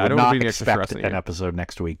I would not expect an episode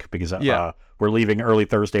next week because we're leaving early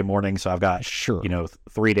Thursday morning, so I've got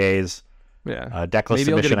 3 days. Yeah. Decklist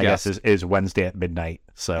submission I guess is Wednesday at midnight.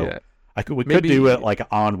 So We could do it like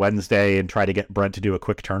on Wednesday and try to get Brent to do a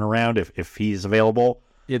quick turnaround if he's available.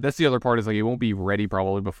 Yeah, that's the other part is like it won't be ready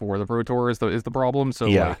probably before the Pro Tour is the problem.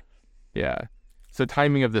 So so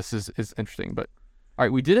timing of this is interesting. But all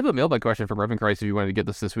right, we did have a mailbag question from Reverend Christ if you wanted to get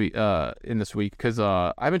this week because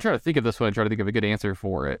I've been trying to think of this one and try to think of a good answer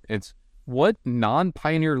for it. It's what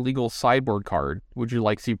non-Pioneer legal sideboard card would you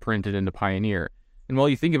like to see printed into Pioneer? And while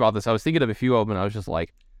you think about this, I was thinking of a few of them and I was just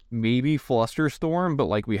like, maybe Flusterstorm, but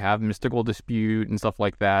like we have Mystical Dispute and stuff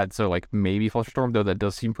like that. So like maybe Flusterstorm, though that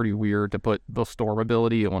does seem pretty weird to put the Storm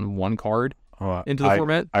ability on one card into the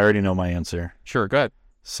format. I already know my answer. Sure, go ahead.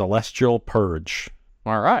 Celestial Purge.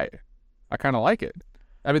 All right. I kind of like it.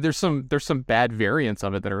 I mean, there's some bad variants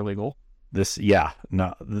of it that are legal. This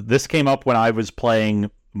came up when I was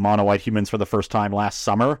playing Mono White Humans for the first time last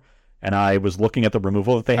summer, and I was looking at the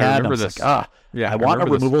removal that they had. I was like, I want a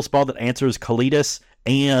removal spell that answers Kalitas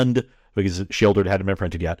and, because Shieldred hadn't been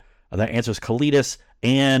printed yet, that answers Kalitas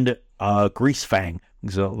and Greasefang.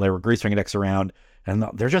 So there were Greasefang decks around, and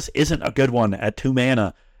there just isn't a good one at 2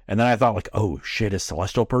 mana. And then I thought, like, oh shit, is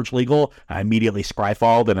Celestial Purge legal? I immediately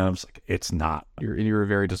scryfalled, and I was like, it's not. You were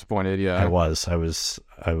very disappointed, yeah. I was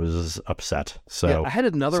upset. So yeah, I had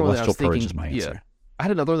another one that I was thinking. Purge is my answer. Yeah, I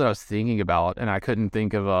had another that I was thinking about, and I couldn't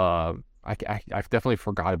think of. I definitely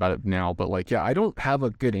forgot about it now, but like, yeah, I don't have a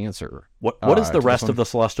good answer. What is the rest of the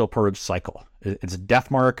Celestial Purge cycle? It's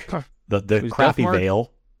Deathmark, the crappy Deathmark,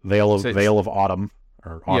 Veil of Autumn.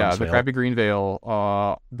 Or the Veil. Crappy green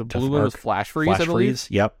Veil. The blue one was Flash Freeze, I believe.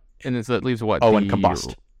 Freeze, yep. And that leaves what? And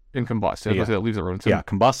Combust. And Combust. Yeah. That leaves it ruined. Yeah,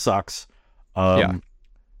 Combust sucks.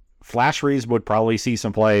 Flash Freeze would probably see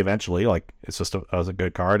some play eventually. Like, it's just a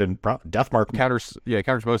good card. And Deathmark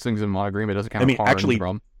counters most things in Mono Green, but it doesn't counter Karn. Actually,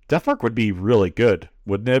 Deathmark would be really good,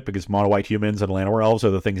 wouldn't it? Because Mono White Humans and Llanowar Elves are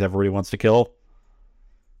the things everybody wants to kill.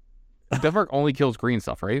 Deathmark only kills green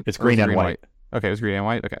stuff, right? It's green and white. Okay, it was green and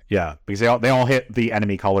white? Okay. Yeah, because they all hit the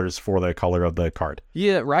enemy colors for the color of the card.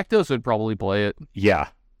 Yeah, Rakdos would probably play it. Yeah,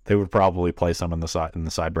 they would probably play some in the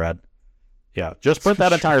side, Brad. Yeah, just put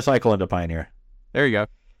that entire cycle into Pioneer. There you go.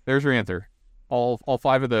 There's your answer. All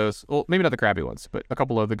 5 of those. Well, maybe not the crappy ones, but a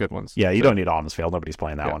couple of the good ones. Yeah, you don't need Autumn's Veil. Nobody's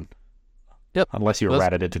playing that one. Yep. Unless you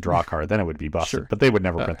ratted it to draw a card, then it would be busted. Sure. But they would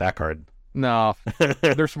never print that card. No,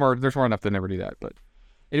 they're smart. They're smart enough to never do that. But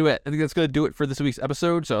anyway, I think that's going to do it for this week's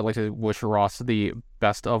episode. So I'd like to wish Ross the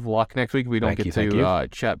best of luck next week. We don't get to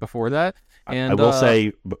chat before that. And I will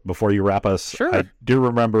say, before you wrap us, sure. I do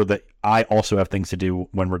remember that I also have things to do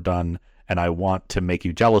when we're done, and I want to make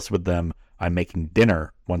you jealous with them. I'm making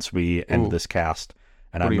dinner once we end this cast,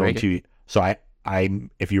 and I'm going to. So I,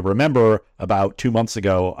 if you remember, about 2 months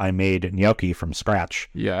ago, I made gnocchi from scratch.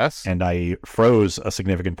 Yes. And I froze a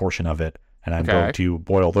significant portion of it, and I'm going to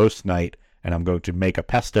boil those tonight, and I'm going to make a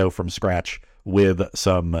pesto from scratch with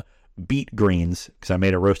some beet greens, because I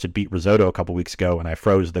made a roasted beet risotto a couple weeks ago, and I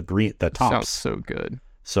froze the tops. Sounds so good.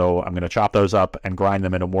 So I'm going to chop those up and grind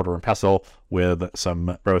them in a mortar and pestle with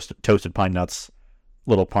some toasted pine nuts,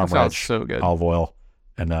 little parm reg, olive oil,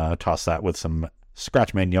 and toss that with some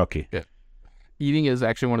scratch-made gnocchi. Yeah. Eating is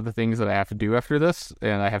actually one of the things that I have to do after this,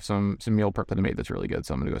 and I have some meal prep that I made that's really good,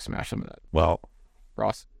 so I'm going to go smash some of that. Well,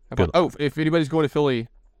 Ross. If anybody's going to Philly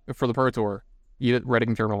for the Pro Tour, eat at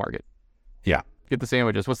Reading Terminal Market. Yeah. Get the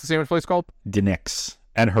sandwiches. What's the sandwich place called? Dinnick's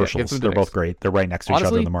and Herschel's. They're both great. They're right next to each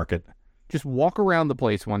other in the market. Just walk around the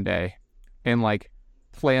place one day and make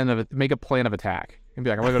a plan of attack. And be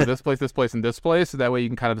like, I'm going to go to this place, and this place. So that way you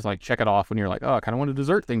can kind of just like check it off when you're like, oh, I kind of want a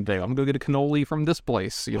dessert thing today. I'm going to go get a cannoli from this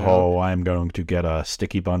place. You know? Oh, I'm going to get a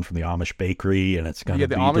sticky bun from the Amish bakery, and it's going to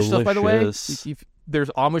be Amish delicious. Stuff, by the way, if there's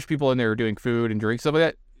Amish people in there doing food and drink stuff like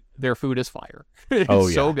that. Their food is fire.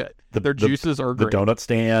 It's so good. Their juices are great. The donut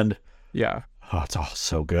stand. Yeah. Oh, it's all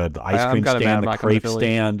so good. The ice cream stand, the crepe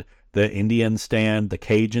stand, the Indian stand, the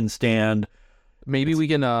Cajun stand. Maybe we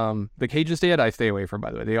can the Cajun stand I stay away from,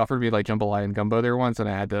 by the way. They offered me like jambalaya and gumbo there once, and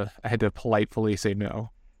I had to politely say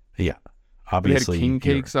no. Yeah. Obviously. We had king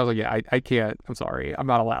cakes. I was like, yeah, I can't. I'm sorry. I'm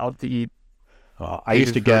not allowed to eat. I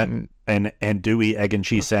used to get an andouille egg and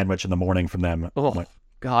cheese sandwich in the morning from them. Oh,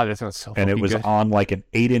 God, that sounds so And it was good. on like an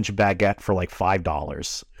 8-inch baguette for like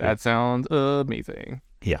 $5. That sounds amazing.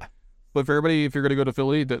 Yeah. But for everybody, if you're going to go to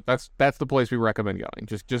Philly, that's the place we recommend going.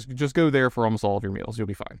 Just go there for almost all of your meals. You'll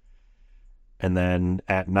be fine. And then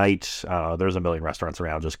at night, there's a million restaurants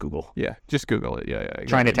around. Just Google. Yeah, just Google it. Yeah. Exactly.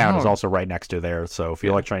 Chinatown is also right next to there. So if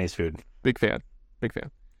you like Chinese food. Big fan. All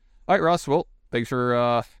right, Ross. Well, thanks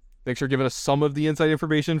for giving us some of the inside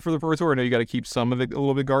information for the Pro Tour. I know you got to keep some of it a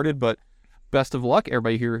little bit guarded, but best of luck.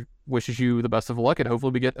 Everybody here wishes you the best of luck, and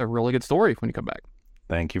hopefully we get a really good story when you come back.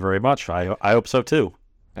 Thank you very much. I hope so too.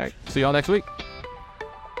 All right. See y'all next week.